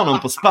upp honom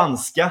på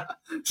spanska.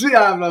 Så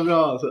jävla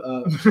bra. Alltså.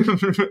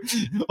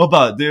 Och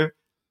bara, du,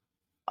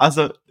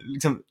 alltså,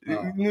 liksom,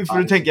 nu får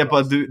du tänka på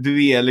att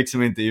du är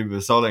liksom inte i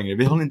USA längre.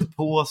 Vi håller inte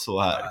på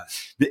så här.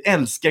 Vi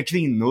älskar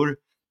kvinnor,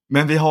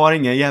 men vi har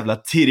inga jävla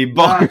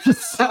titty-bars.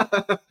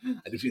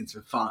 Det finns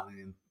för fan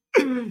en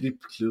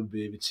rippklubb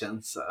i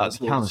Vicenza.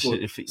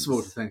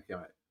 Svårt att tänka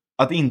mig.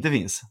 Att det inte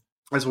finns?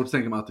 Det är svårt att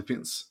tänka mig att det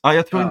finns. Ja,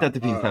 jag tror inte att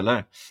det finns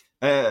heller.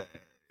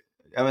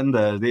 Jag vet inte,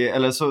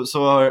 eller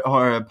så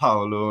har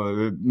Paolo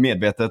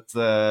medvetet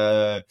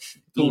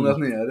tonat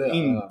ner det.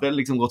 Inte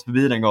liksom gått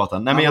förbi den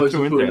gatan. Nej, men jag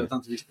tror inte det. Han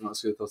inte visste vad han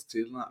skulle ta sig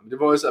till. Men det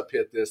var ju så här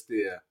PTSD.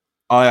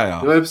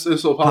 Ja. Det var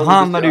så Paolo,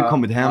 han hade ju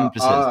kommit hem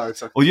precis.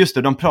 Exakt. Och just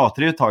det, de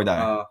pratade ju ett tag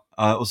där.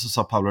 Och så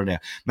sa Paolo det.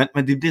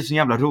 Men det blir så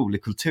jävla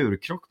rolig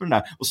kulturkrock med den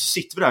där. Och så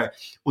sitter vi där.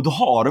 Och då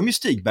har de ju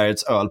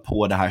Stigbergets öl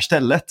på det här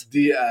stället.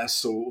 Det är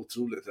så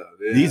otroligt.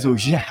 Det är så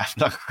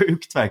jävla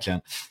sjukt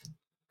verkligen.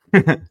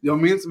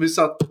 Jag minns vi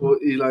satt på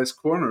Eli's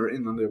Corner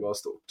innan det var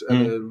stort.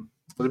 Eller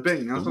var det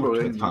Bengan som låg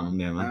där innan?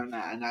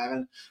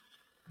 Nej.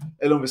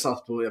 Eller om vi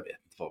satt på, jag vet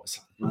inte vad vi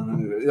satt.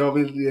 Men jag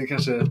vill ge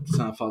kanske ett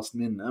sånt här fast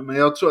minne. Men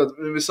jag tror att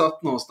när vi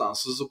satt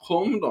någonstans och så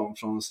kom de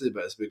från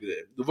Stigbergs bryggeri.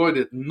 Då var ju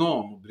det ett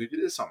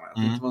nanobryggeri samma.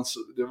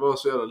 Det var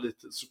så jävla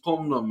litet. Så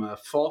kom de med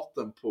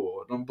faten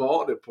på, de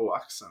bar det på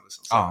axeln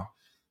liksom.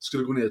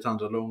 Skulle gå ner till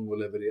andra lång och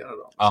leverera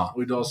dem.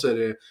 Och idag så är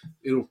det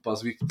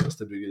Europas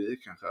viktigaste bryggeri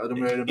kanske.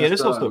 Är det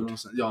så stort?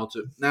 Ja,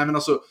 typ. Nej, men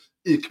alltså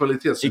i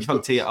kvalitet. I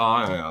kvalitet,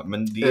 ja.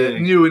 Men det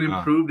New and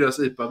Improved, deras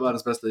IPA,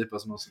 världens bästa IPA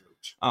som någonsin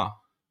gjorts.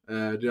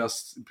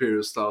 Deras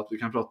Imperial Stout, vi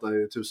kan prata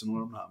i 1000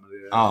 år om det här. Men det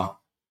är,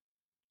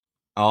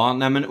 Ja,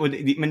 nej,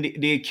 men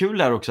det är kul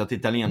där också att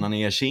italienarna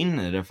ger sig in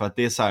i det. För att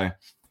det är så här,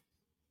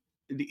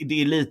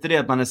 det är lite det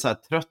att man är så här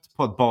trött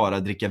på att bara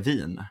dricka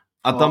vin.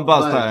 Att de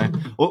bara så här,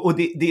 och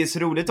det är så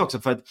roligt också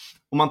för att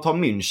om man tar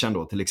München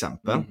då till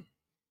exempel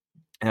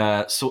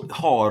så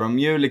har de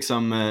ju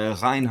liksom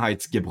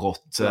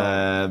Reinheitsgebot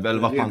eller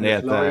vad fan det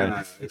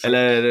heter.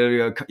 Eller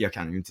jag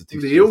kan ju inte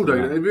tycka det är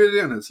ordagrant, det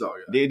blir renhetslag.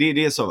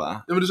 Det är så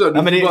va? Ja, men du sa,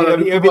 jag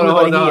vet inte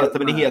vad det heter,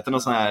 men det heter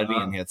någon sån här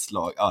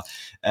renhetslag.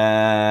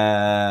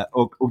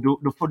 Och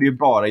då får du ju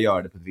bara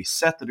göra det på ett visst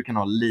sätt och du kan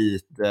ha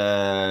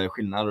lite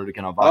skillnad och du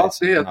kan ha varje. Ja,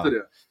 det heter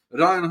det.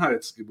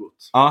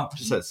 Reinheitsgebot. Ja,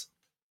 precis.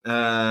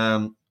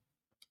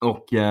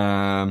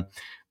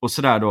 Och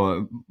sådär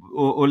då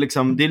och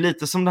liksom det är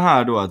lite som det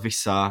här då att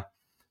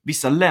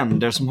vissa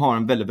länder som har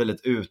en väldigt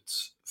väldigt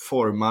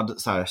utformad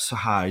så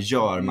här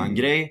gör man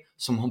grej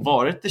som har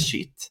varit the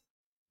shit,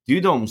 det är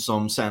ju de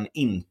som sen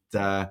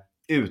inte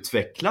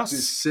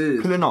utvecklas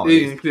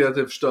kulinariskt. Ingen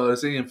kreativ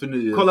förstörelse, ingen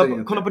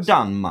förnyelse. Kolla på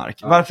Danmark.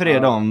 Varför är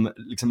de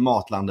liksom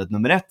matlandet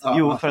nummer 1?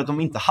 Jo, för att de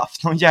inte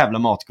haft någon jävla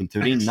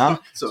matkultur innan.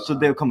 Så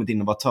det har kommit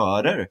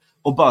innovatörer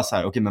och bara så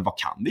här, okej, men vad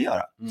kan vi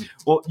göra?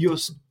 Och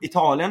just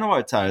Italien har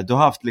varit så här, du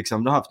har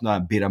haft några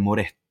Birra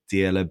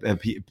Moretti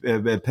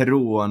eller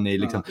Peroni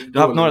liksom. Du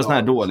har haft några såna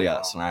här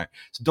dåliga såna här.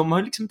 Så de har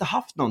ju liksom inte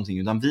haft någonting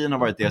utan vin har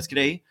varit deras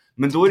grej.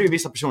 Men då är det ju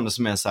vissa personer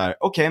som är så här,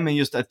 okej, men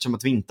just eftersom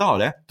att vi inte har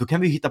det, då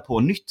kan vi hitta på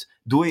nytt.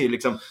 Då är ju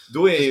liksom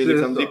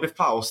det blir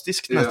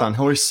faustiskt nästan.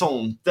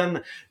 Horisonten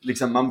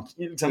liksom, man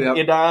liksom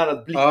är där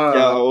att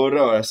blicka och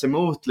röra sig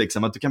mot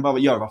liksom, att du kan bara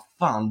göra vad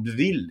fan du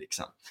vill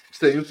liksom.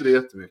 Säger inte det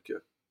jättemycket?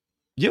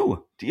 Jo,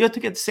 jag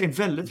tycker att det säger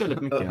väldigt,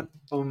 väldigt mycket.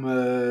 Om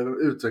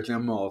utveckling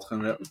av mat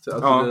generellt.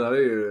 Alltså, det där är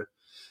ju...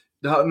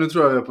 nu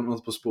tror jag vi är på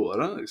något på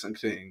spåren liksom,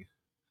 kring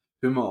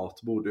hur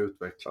mat borde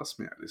utvecklas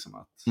mer. Liksom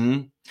att...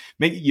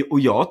 Men, och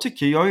jag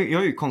tycker, jag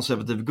är ju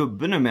konservativ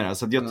gubbe numera,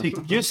 så att jag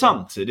tycker ju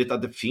samtidigt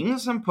att det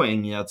finns en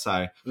poäng i att så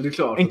här,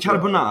 en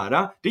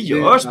carbonara, det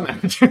görs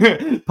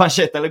med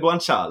pancetta eller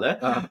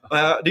guanciale.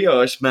 Det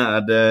görs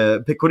med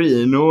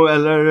pecorino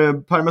eller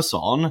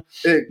parmesan.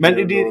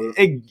 Men det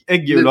är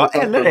äggula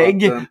eller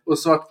ägg. Och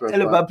svartpeppar.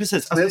 Eller bara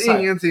precis. Alltså,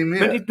 men ingenting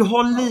mer. Men du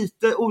har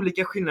lite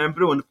olika skillnader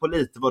beroende på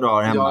lite vad du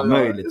har hemma,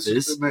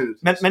 möjligtvis.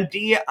 Men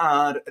det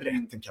är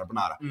rätt en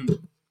carbonara.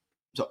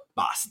 Så,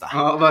 basta.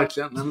 Ja,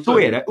 verkligen. Så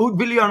är det.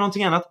 Och vill du göra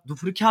någonting annat, då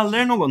får du kalla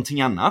det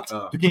någonting annat.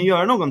 Du kan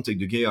göra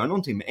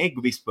någonting med ägg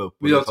och vispa upp.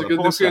 Och jag tycker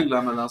att det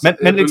skiljer mellan...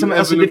 Men liksom,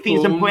 alltså, det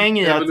finns en poäng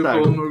i att...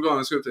 Evolution och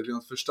organisk utveckling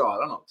att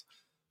förstöra något.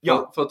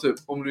 För typ,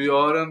 om du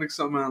gör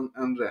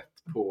en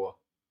rätt på...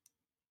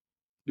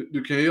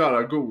 Du kan ju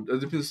göra god...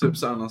 Det finns typ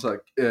sådana så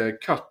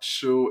här...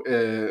 Cacio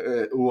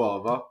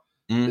uova.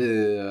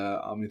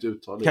 I mitt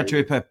uttal. Cacio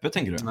e pepe,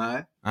 tänker du?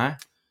 Nej.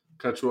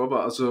 Cacio uova,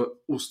 alltså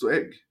ost och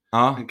ägg.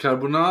 En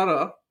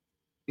carbonara,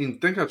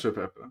 inte en cacio e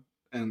pepe,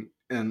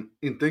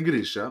 inte en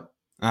grisha,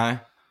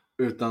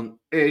 utan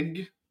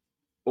ägg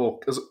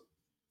och alltså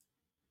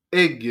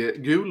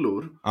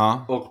ägggulor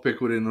och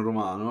pecorino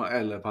romano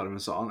eller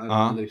parmesan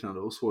eller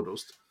liknande ost,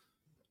 hårdost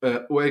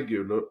och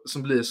ägggulor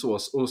som blir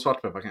sås och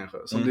svartpeppar kanske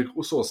som blir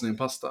och såsen i en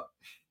pasta.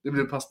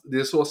 Det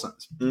är såsen.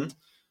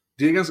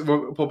 Det är ganska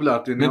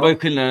populärt. Men vad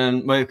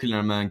är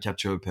skillnaden med en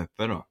cacio e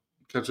pepe då?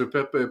 Cacio e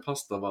pepe är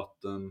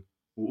pastavatten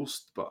och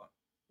ost bara.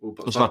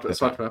 Och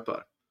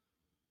svartpeppar.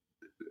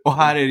 Och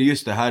här är det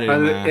just det. Här är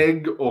det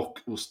ägg och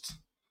ost.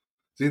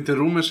 Det är inte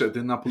romersk, det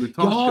är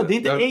napolitansk. Ja, det är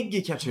inte ägg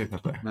i ketchup.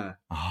 Nej.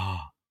 Ah.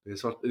 Det är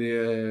svart, det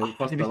är Det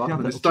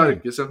pastavatten. Det är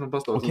starkare från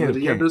pasta. Okej.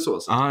 Reder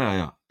såsen.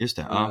 Ja. Just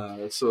det.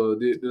 Så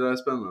det där är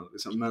spännande.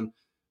 Liksom.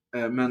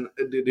 Men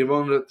det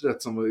var en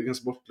rätt som var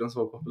ganska bortglömd,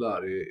 som var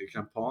populär i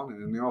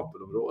kampanjen i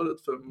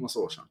Neapelområdet för en massa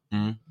år sedan.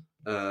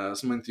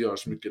 Som man inte gör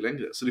så mycket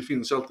längre. Så det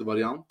finns ju alltid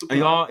varianter på.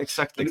 Ja,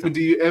 exakt. Men det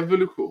är ju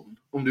evolution.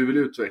 Om du vill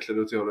utveckla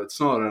det åt hållet.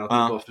 Snarare än att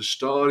man bara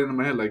förstör genom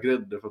att hälla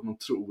grädde för att man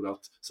tror att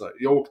så här,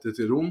 jag åkte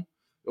till Rom,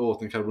 jag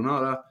åt en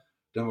carbonara,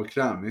 den var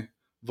krämig.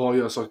 Vad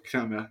gör saker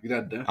krämiga?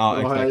 Grädde. Ja,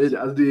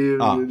 exakt. Det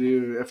är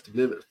ju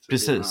efterblivet.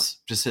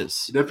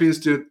 Precis. Det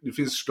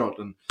finns såklart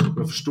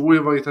jag förstår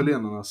ju var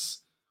italienarnas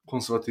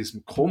konservatism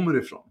kommer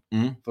ifrån.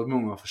 För att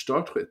många har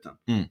förstört skiten.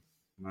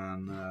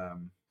 Men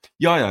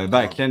Ja,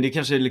 verkligen. Det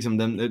kanske är liksom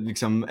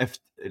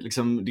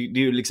det är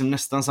ju liksom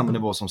nästan samma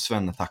nivå som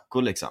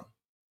svennetaco liksom.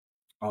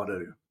 Ja, det är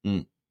det ju.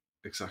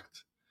 Exakt.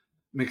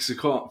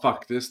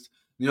 Faktiskt,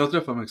 när jag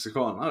träffar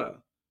mexikanare,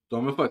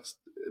 de är faktiskt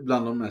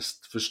bland de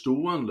mest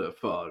förstående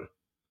för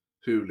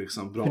hur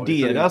liksom bra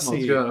deras man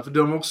ska göra. För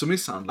de är också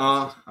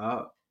misshandlade.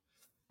 Ja.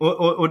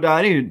 Och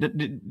där är ju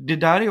det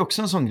där är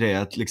också en sån grej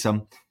att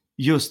liksom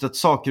just att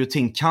saker och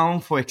ting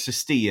kan få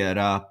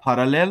existera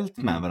parallellt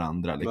med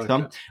varandra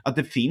liksom. Att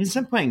det finns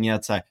en poäng i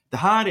att säga det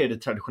här är det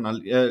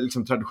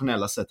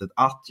traditionella sättet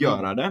att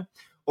göra det.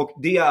 Och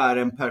det är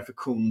en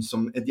perfektion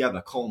som ett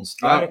jävla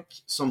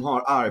konstverk som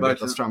har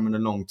arbetats fram under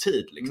lång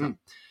tid liksom.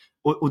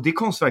 Och det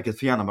konstverket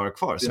får gärna vara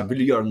kvar. Så vill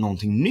du göra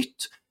någonting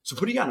nytt så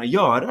får du gärna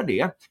göra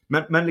det.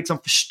 Men liksom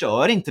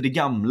förstör inte det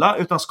gamla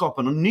utan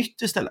skapa något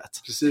nytt istället.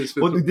 Precis.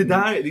 Och det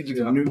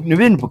där, nu är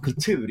vi inne på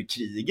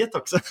kulturkriget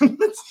också.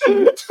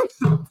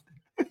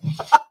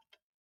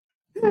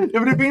 Ja,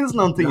 men det finns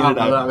någonting i det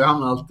där. Vi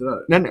hamnar alltid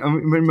där. Nej,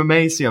 med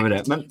mig ser vi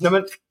det.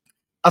 Men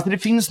alltså det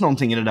finns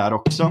någonting i det där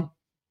också.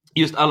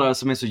 Just alla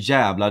som är så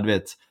jävla, du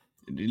vet,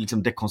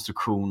 liksom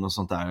dekonstruktion och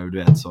sånt där, du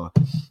vet så.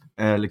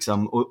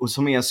 Liksom, och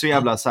som är så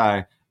jävla så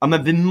här, ja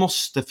men vi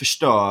måste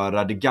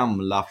förstöra det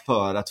gamla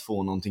för att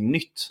få någonting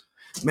nytt.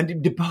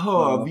 Men det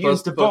behöver ju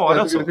inte vara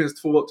jag så. Det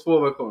finns två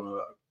versioner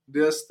där.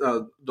 Dels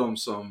är de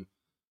som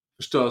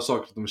förstör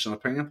saker för att de tjänar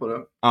pengar på det.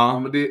 Ja,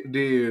 men det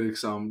är ju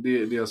liksom, det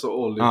är alltså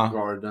Olive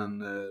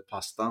Garden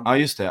pastan. Ja,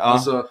 just det.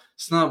 Alltså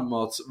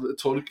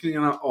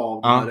snabbmatstolkningarna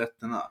av de här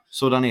rätterna.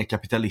 Sådan är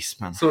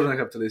kapitalismen.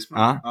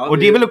 Ja, och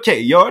det är väl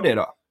okej, gör det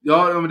då.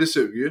 Ja, men det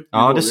suger ju.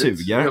 Det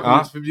suger. Jag kommer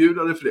inte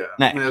förbjuda det för det.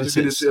 Nej, men jag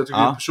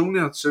tycker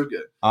personligen att det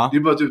suger. Det är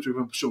bara ett uttryck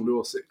för en personlig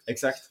åsikt.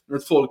 Exakt. Men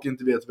att folk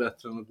inte vet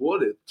bättre än att gå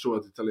dit, tror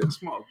att det är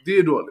italiensk mat. Det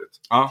är dåligt.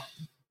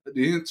 Det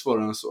är inte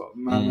svårare än så.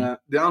 Men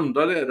det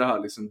andra är det här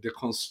liksom,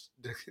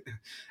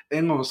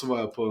 en gång så var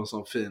jag på en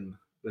sån fin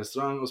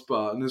restaurang och så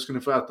bara, nu ska ni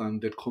få äta en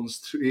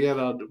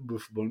dekonstruerad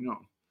buff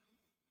bourguignon.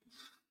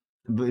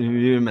 Det är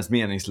ju det mest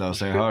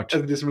meningslösa jag har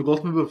hört. Det som är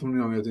gott med buff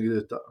bourguignon är att den är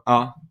gryta.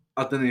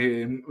 Att den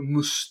är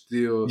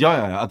mustig och...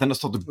 Ja, att den har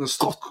stått och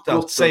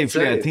skottat sig i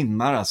flera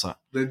timmar alltså.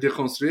 Den är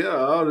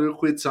dekonstruerad, det är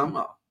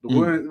skitsamma.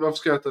 Varför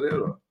ska jag äta det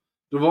då?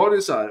 Då var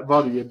det så här,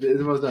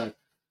 det var så här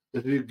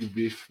ett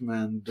ryggbiff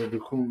med en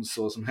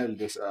reduktionssås som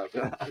hälldes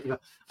över.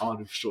 Ja,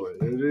 du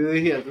förstår. Det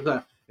är helt så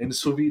här, en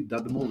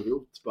sovidad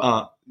morot.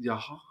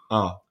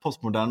 Jaha.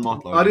 Postmodern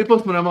matlagning. Ja, det är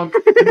postmodern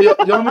matlagning.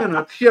 Jag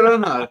menar att hela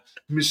den här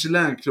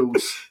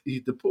Michelin-kros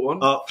hittepån.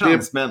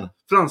 Fransmän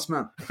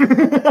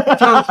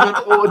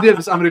och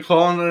delvis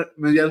amerikaner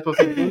med hjälp av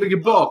de ligger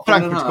bakom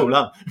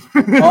Frankfurtskolan.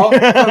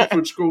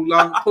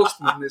 Frankfurtskolan,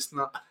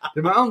 postmodernisterna.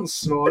 De är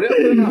ansvariga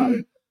för den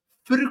här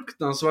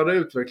fruktansvärda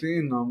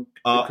utvecklingen inom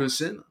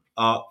kusin.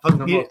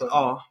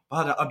 Vad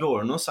hade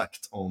Adorno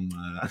sagt om...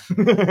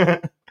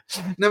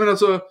 Nej, men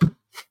alltså,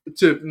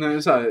 typ, när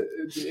så här,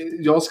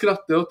 jag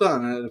skrattade åt det här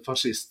när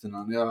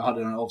fascisterna, när jag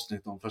hade en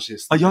avsnitt om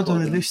fascister. Jag har inte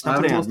hunnit lyssna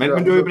på det,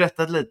 men du har ju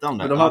berättat lite om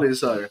det. Men de hade ju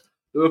så här,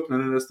 då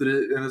öppnade en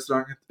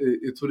restaurang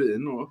i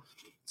Torino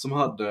som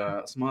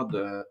hade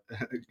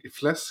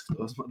fläsk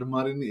då, som hade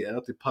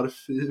marinerat i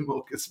parfym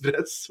och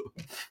espresso.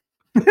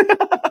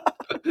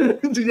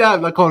 Så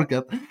jävla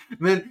korkat.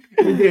 Men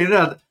det är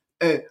rädd.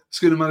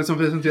 Skulle man liksom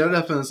presentera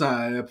det för en så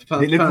här... Det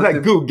är lite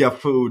såhär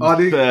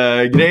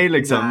Gugga-food-grej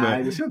liksom.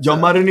 Nej,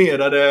 jag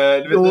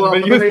marinerade...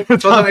 För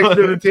att han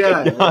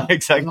experimenterar. Ja,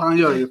 exakt. Han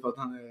gör ju för att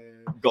han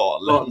är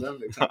galen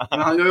liksom.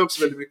 Men han gör ju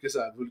också väldigt mycket så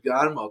här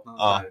vulgär mat. När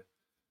han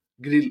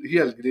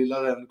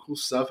helgrillar en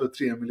kossa för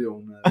 3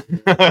 miljoner.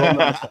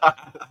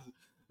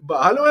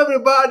 Bara, hello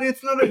everybody,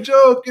 it's not a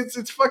joke,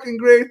 it's fucking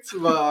great.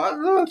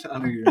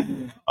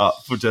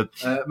 Fortsätt.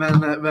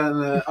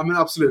 Men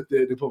absolut,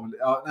 det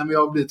påminner. Men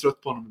jag blir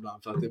trött på honom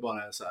ibland för att det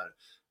bara är så här.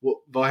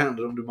 Vad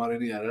händer om du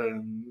marinerar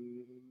en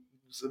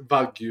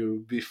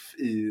wagyu-biff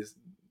i,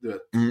 du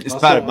vet, i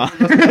sperma?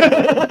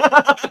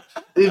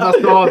 I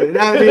wasabi.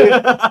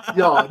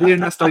 Det är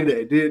nästa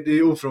grej. Det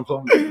är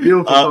ofrånkomligt. Det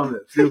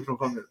är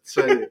ofrånkomligt.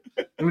 Så är det.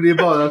 Men det är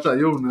bara att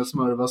jordnöt,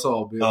 smör,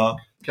 wasabi och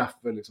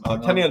kaffe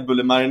liksom.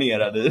 Kanelbulle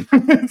marinerad i.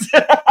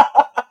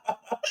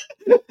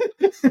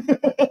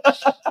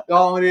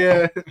 Ja, men det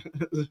är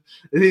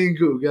en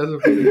Google som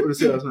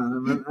produceras med henne.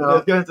 Men, ja.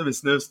 Jag ska inte bli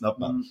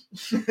snusnappa.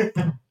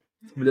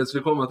 Men det jag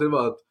skulle komma till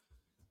var att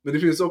men det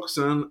finns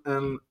också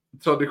en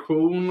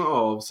tradition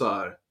av så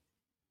här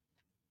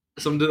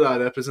som det där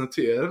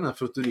representerar den här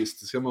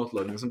futuristiska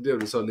matlagningen som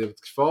delvis har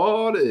levt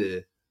kvar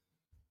i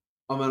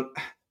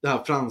det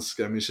här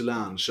franska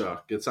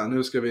Michelin-köket. Så här,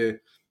 nu ska vi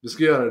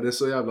ska göra det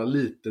så jävla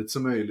litet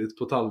som möjligt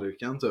på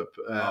tallriken typ.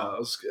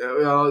 Och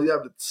jag har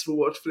jävligt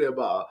svårt för det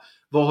bara.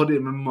 Vad har det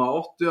med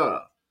mat att göra?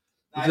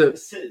 Nej, typ,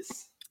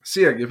 precis.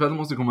 Segerfeldt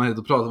måste komma hit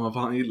och prata om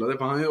vad han gillar det.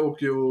 För han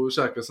åker ju och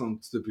käkar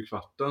sånt typ i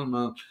kvarten.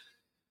 Men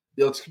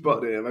jag tycker bara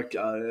det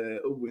verkar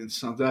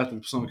ointressant. Jag har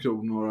ätit på sån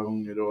krog några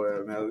gånger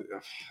då. Men jag vet inte.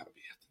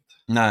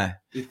 Nej.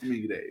 Lite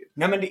min grej.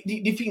 Nej, men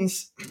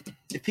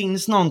det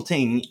finns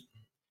någonting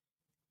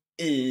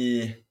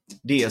i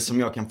det som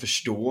jag kan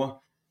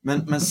förstå.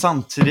 Men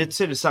samtidigt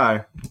så är det så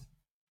här.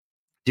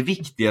 Det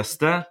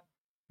viktigaste.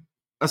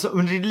 Alltså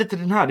det är lite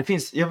den här. Det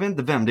finns, jag vet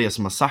inte vem det är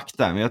som har sagt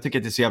det. Men jag tycker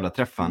att det är så jävla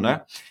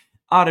träffande.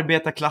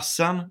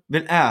 Arbetarklassen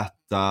vill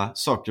äta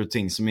saker och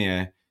ting som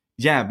är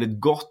jävligt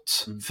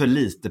gott för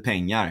lite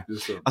pengar.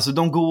 Alltså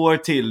de går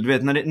till, du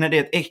vet, när det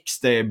är ett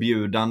extra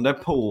erbjudande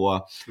på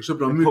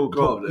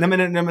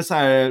nej men så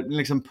här,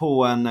 liksom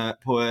på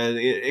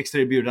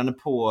extra erbjudande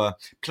på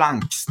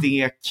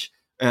plankstek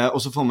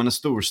och så får man en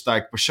stor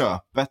stark på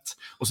köpet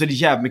och så är det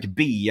jävligt mycket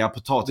bea,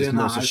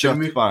 potatismos och kött. Det är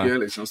mycket bara.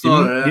 Liksom.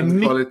 Snarare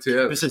än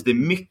kvalitet. Precis, det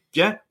är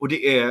mycket och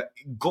det är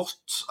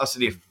gott, alltså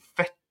det är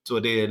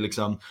och det är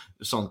liksom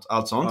sånt,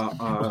 allt sånt.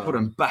 Och så får du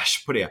en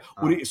bärs på det.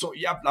 Och det är så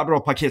jävla bra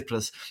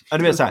paketpris. Ja,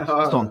 du vet så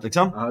här, sånt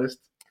liksom.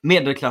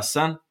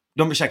 Medelklassen,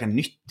 de vill käka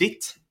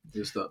nyttigt.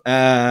 Just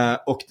det.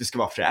 Och det ska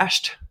vara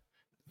fräscht.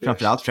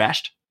 Framförallt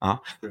fräscht.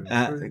 Ja.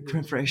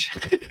 Crème fraîche.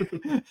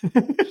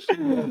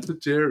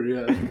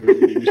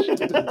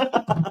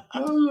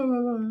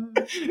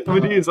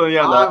 Men det är ju så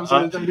jävla...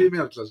 det blir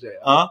medelklassgrej.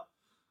 Ja.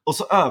 Och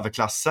så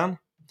överklassen.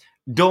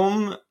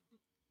 De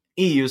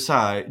är ju så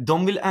här,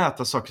 de vill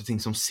äta saker och ting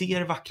som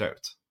ser vackra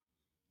ut.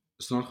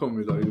 Snart kommer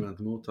vi ett argument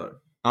emot här.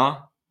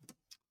 Ja.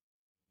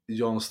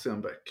 Jan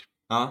Stenbeck.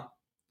 Ja.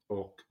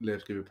 Och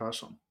Leif GW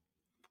Persson.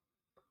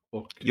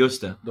 Och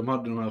just det. De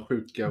hade de här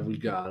sjuka,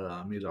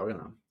 vulgära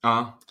middagarna.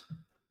 Ja.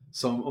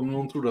 Som om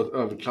någon trodde att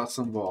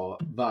överklassen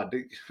var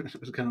värdig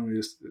så kan de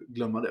just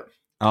glömma det.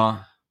 Ja.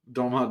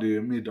 De hade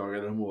ju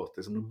middagar de åt.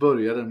 Liksom. De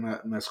började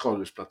med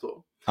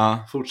skaldjursplatå.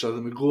 Ja.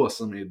 Fortsatte med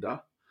gåsamiddag.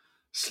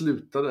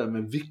 Slutade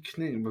med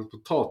vickning med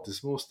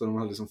potatismos där de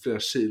hade liksom flera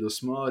kilo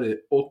smör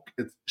i och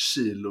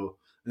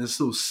en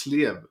stor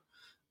slev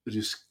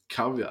rysk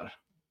kaviar.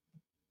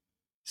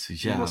 Så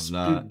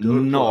jävla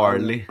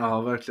gnarly.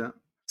 Ja, verkligen.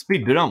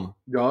 Spydde de?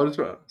 Ja, det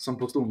tror jag. Som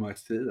på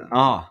stormaktstiden.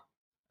 Ja.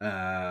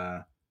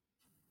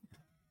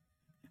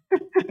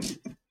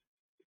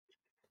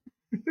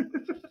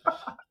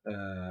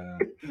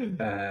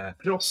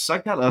 Frossa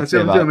kallas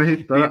det, va? Det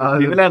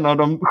är väl en av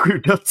de 7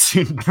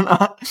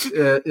 dödssynderna.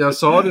 Jag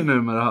sa det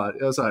nu med det här.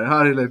 Jag sa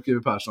här är Leif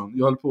GW Persson.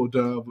 Jag håller på att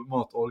dö av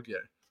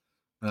matorger.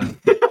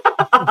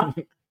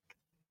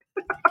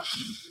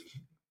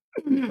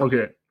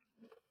 Okej.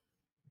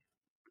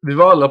 Vi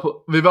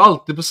var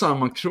alltid på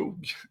samma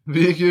krog.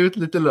 Vi gick ut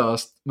lite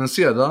löst, men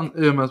sedan,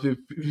 i och med att vi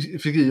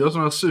fick i oss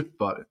några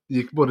supar,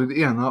 gick både det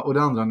ena och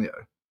det andra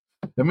ner.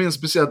 Jag minns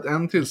speciellt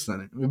en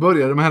tillställning. Vi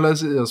började med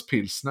att hälla i oss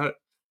pilsner.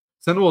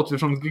 Sen åt vi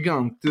från ett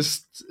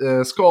gigantiskt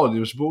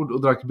skaldjursbord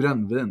och drack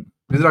brännvin.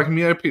 Vi drack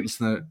mer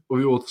pilsner och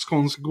vi åt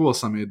skånsk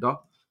gåsamiddag,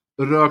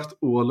 rökt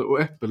ål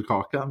och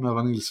äppelkaka med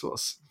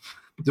vaniljsås.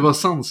 Det var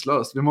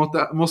sanslöst. Vi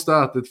måste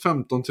äta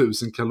 15 000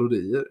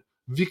 kalorier.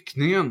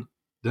 Vickningen,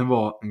 den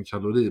var en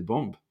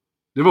kaloribomb.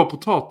 Det var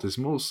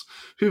potatismos,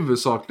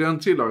 huvudsakligen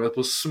tillagat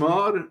på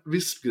smör,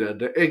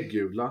 vispgrädde,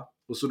 äggula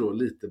och så då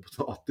lite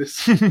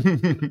potatis.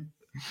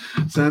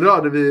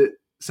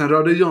 Sen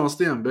rörde Jan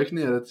Stenbeck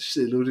ner 1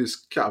 kilo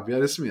rysk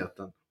kaviar i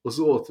smeten och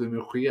så åt vi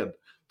med sked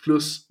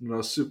plus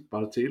några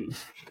suppar till.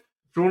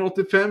 Från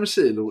 85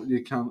 kilo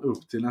gick han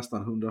upp till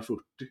nästan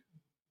 140.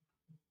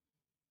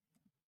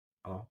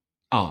 Ja.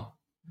 Ja.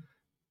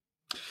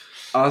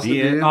 Alltså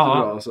det är inte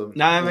bra alltså.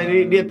 Nej,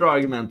 men det är ett bra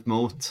argument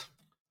mot.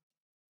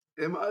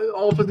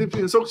 Ja, för det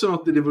finns också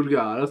något i det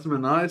vulgära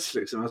som är nice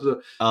liksom.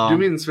 Alltså, du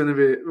minns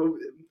när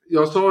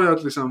jag sa ju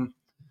att liksom,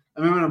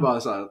 jag menar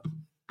bara så här,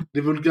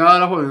 det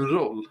vulgära har ju en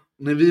roll.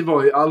 När vi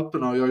var i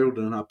Alperna och jag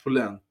gjorde den här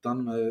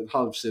polentan med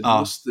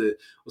halvkilo ost i,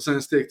 och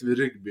sen stekte vi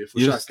ryggbiff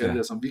och käkade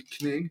det som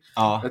vickning.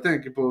 Ja. Jag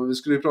tänker på, vi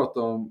skulle ju prata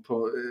om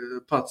på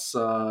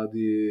pasta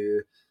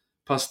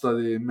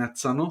di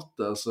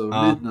mezzanotte, alltså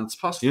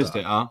midnattspasta. Just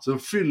det, så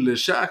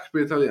fyllekäk på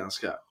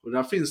italienska. Och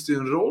där finns det ju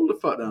en roll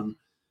för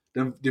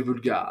det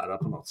vulgära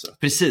på något sätt.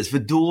 Precis, för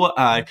då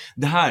är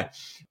det här.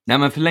 Nej,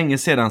 men för länge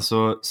sedan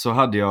så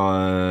hade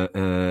jag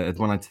ett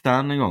one night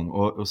stand en gång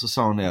och så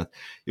sa hon det att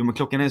jo, men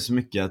klockan är så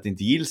mycket att det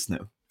inte gills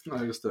nu.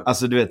 Ja, just det.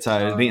 Alltså du vet så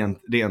här,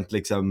 rent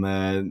liksom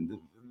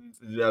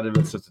vi hade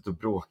väl suttit och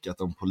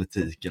bråkat om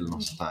politik eller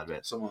något sånt här,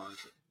 vet.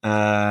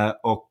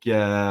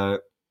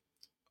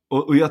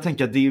 Och jag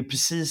tänker att det är ju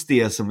precis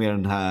det som är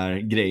den här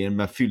grejen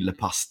med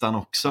fyllepastan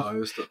också. Ja,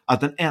 just det.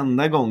 Att den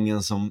enda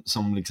gången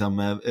som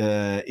liksom,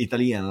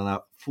 italienarna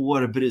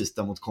får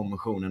bryta mot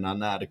konventionerna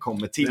när det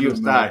kommer till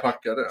just det här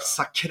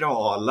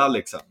sakrala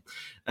liksom.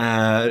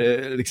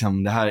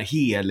 Liksom det här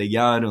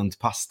heliga runt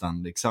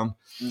pastan liksom.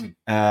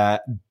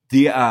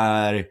 Det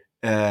är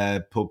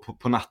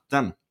på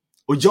natten.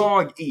 Och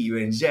jag är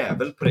ju en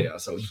jävel på det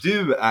alltså.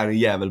 Du är en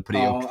jävel på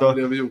det också. Ja,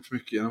 det har vi gjort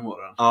mycket genom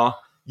åren. Ja,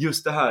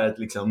 just det här att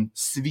liksom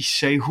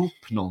swisha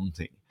ihop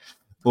någonting.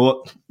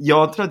 Och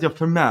jag tror att jag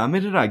får med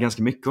mig det där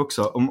ganska mycket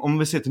också. Om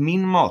vi ser till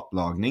min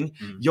matlagning.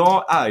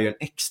 Jag är ju en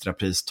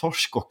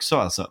extrapristorsk också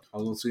alltså.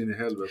 Ja, så in i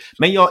helvete.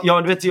 Men jag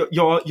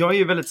är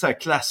ju väldigt så här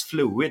class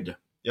fluid.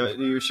 Jag är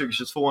ju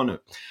 2022 nu.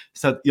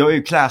 Så att jag är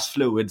ju class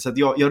fluid. Så att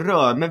jag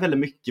rör mig väldigt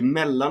mycket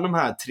mellan de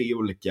här 3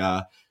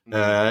 olika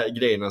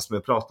grejerna som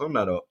jag pratar om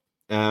där då.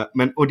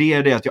 Och det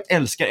är det att jag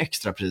älskar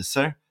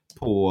extrapriser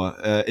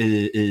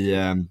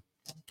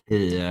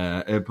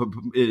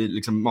i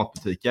liksom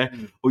matbutiker.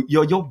 Och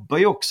jag jobbar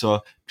ju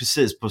också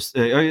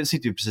jag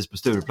sitter ju precis på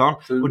Stureplan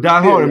och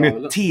där har de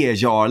ju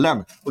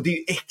T-Jarlen och det är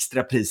ju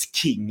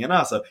extrapriskingen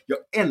alltså. Jag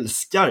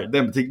älskar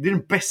den butiken, det är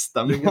den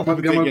bästa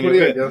matbutiken. Gammal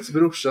kollegas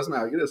brorsa som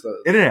äger det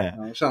stället. Är det?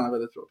 Ja, jag tjänar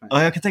väldigt bra.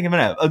 Ja, jag kan tänka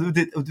mig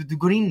det. Du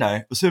går in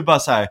där och så är det bara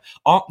så här,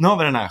 ja, nu har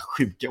vi den här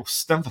sjuka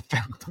osten för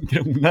 15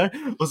 kronor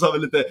och så har vi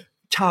lite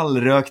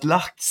kallrökt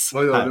lax.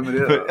 Vad gör du med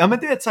det då? Ja, men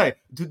det är så här,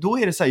 då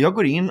är det så här, jag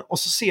går in och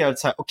så ser jag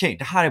så här, okej,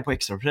 det här är på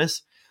extrapris.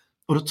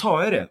 Och då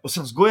tar jag det och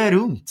sen så går jag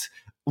runt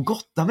och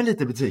gottar mig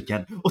lite i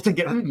butiken och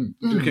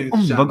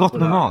tänker, vad gott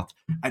med mat.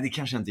 Nej, det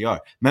kanske jag inte gör.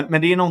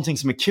 Men det är någonting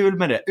som är kul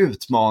med det,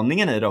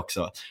 utmaningen i det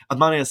också. Att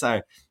man är så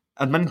här,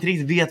 att man inte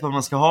riktigt vet vad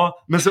man ska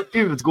ha, men så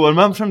utgår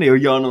man från det och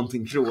gör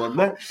någonting från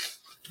det.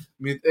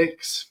 Mitt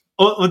ex.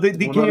 Och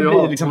det kan ju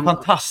bli liksom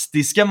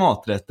fantastiska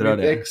maträtter av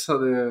det. Mitt ex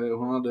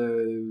hon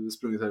hade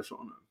sprungit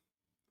härifrån.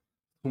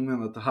 Hon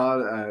menade att det här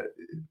är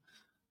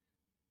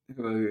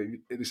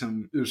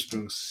liksom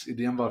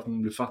ursprungsidén varför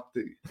man blir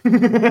fattig.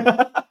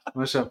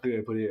 Man köper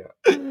det på det.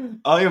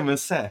 Ja, men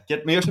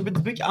säkert. Men jag köper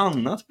inte mycket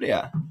annat på det.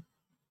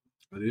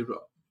 Ja, det är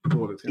bra.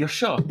 Dåligt. Jag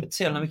köper inte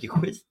så jävla mycket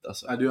skit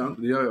alltså. Nej,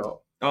 det gör jag.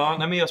 Ja,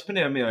 nej, men jag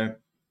spenderar mer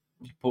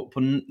på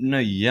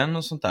nöjen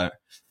och sånt där.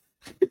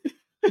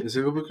 Vi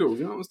ska gå på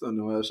krogen om en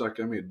stund och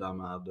käka middag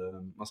med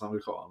massa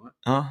amerikaner.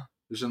 Ja.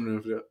 Hur känner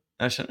du för det?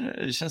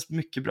 Det känns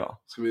mycket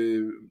bra. Ska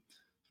vi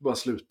bara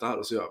sluta här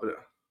och så gör vi det?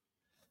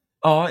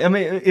 Ja,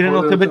 men är det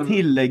något jag vill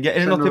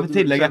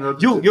tillägga?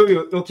 Jo,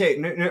 okej.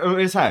 Nu är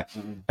det så här.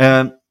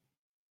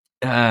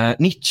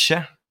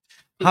 Nietzsche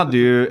hade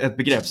ju ett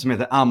begrepp som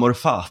heter Amor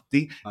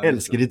fati,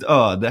 älskar ditt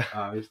öde.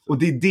 Och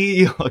det är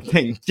det jag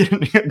tänker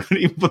när jag går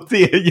in på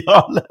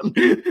T-Jarlen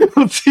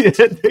och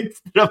ser ett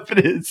extra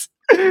pris.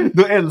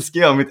 Då älskar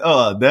jag mitt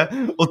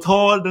öde och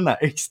tar den här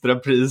extra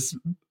pris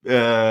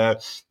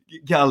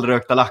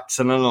kallrökta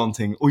laxen eller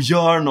någonting och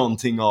gör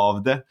någonting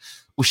av det.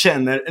 Och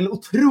känner en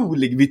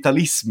otrolig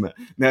vitalism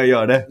när jag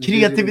gör det.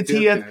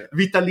 Kreativitet,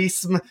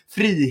 vitalism,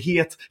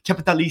 frihet,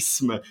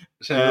 kapitalism.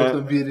 Känner du också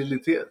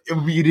virilitet?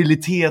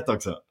 Virilitet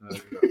också.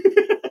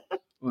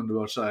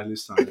 Underbart så här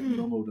lyssnar.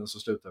 De orden så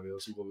slutar vi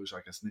och så går vi och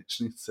käkar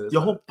schnitzel.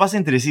 Jag hoppas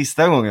inte det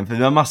sista gången för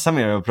vi har massa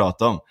mer att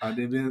prata om. Ja,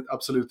 det blir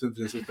absolut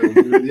inte det sista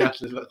gången. Du är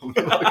hjärtligt välkommen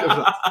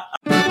tillbaka.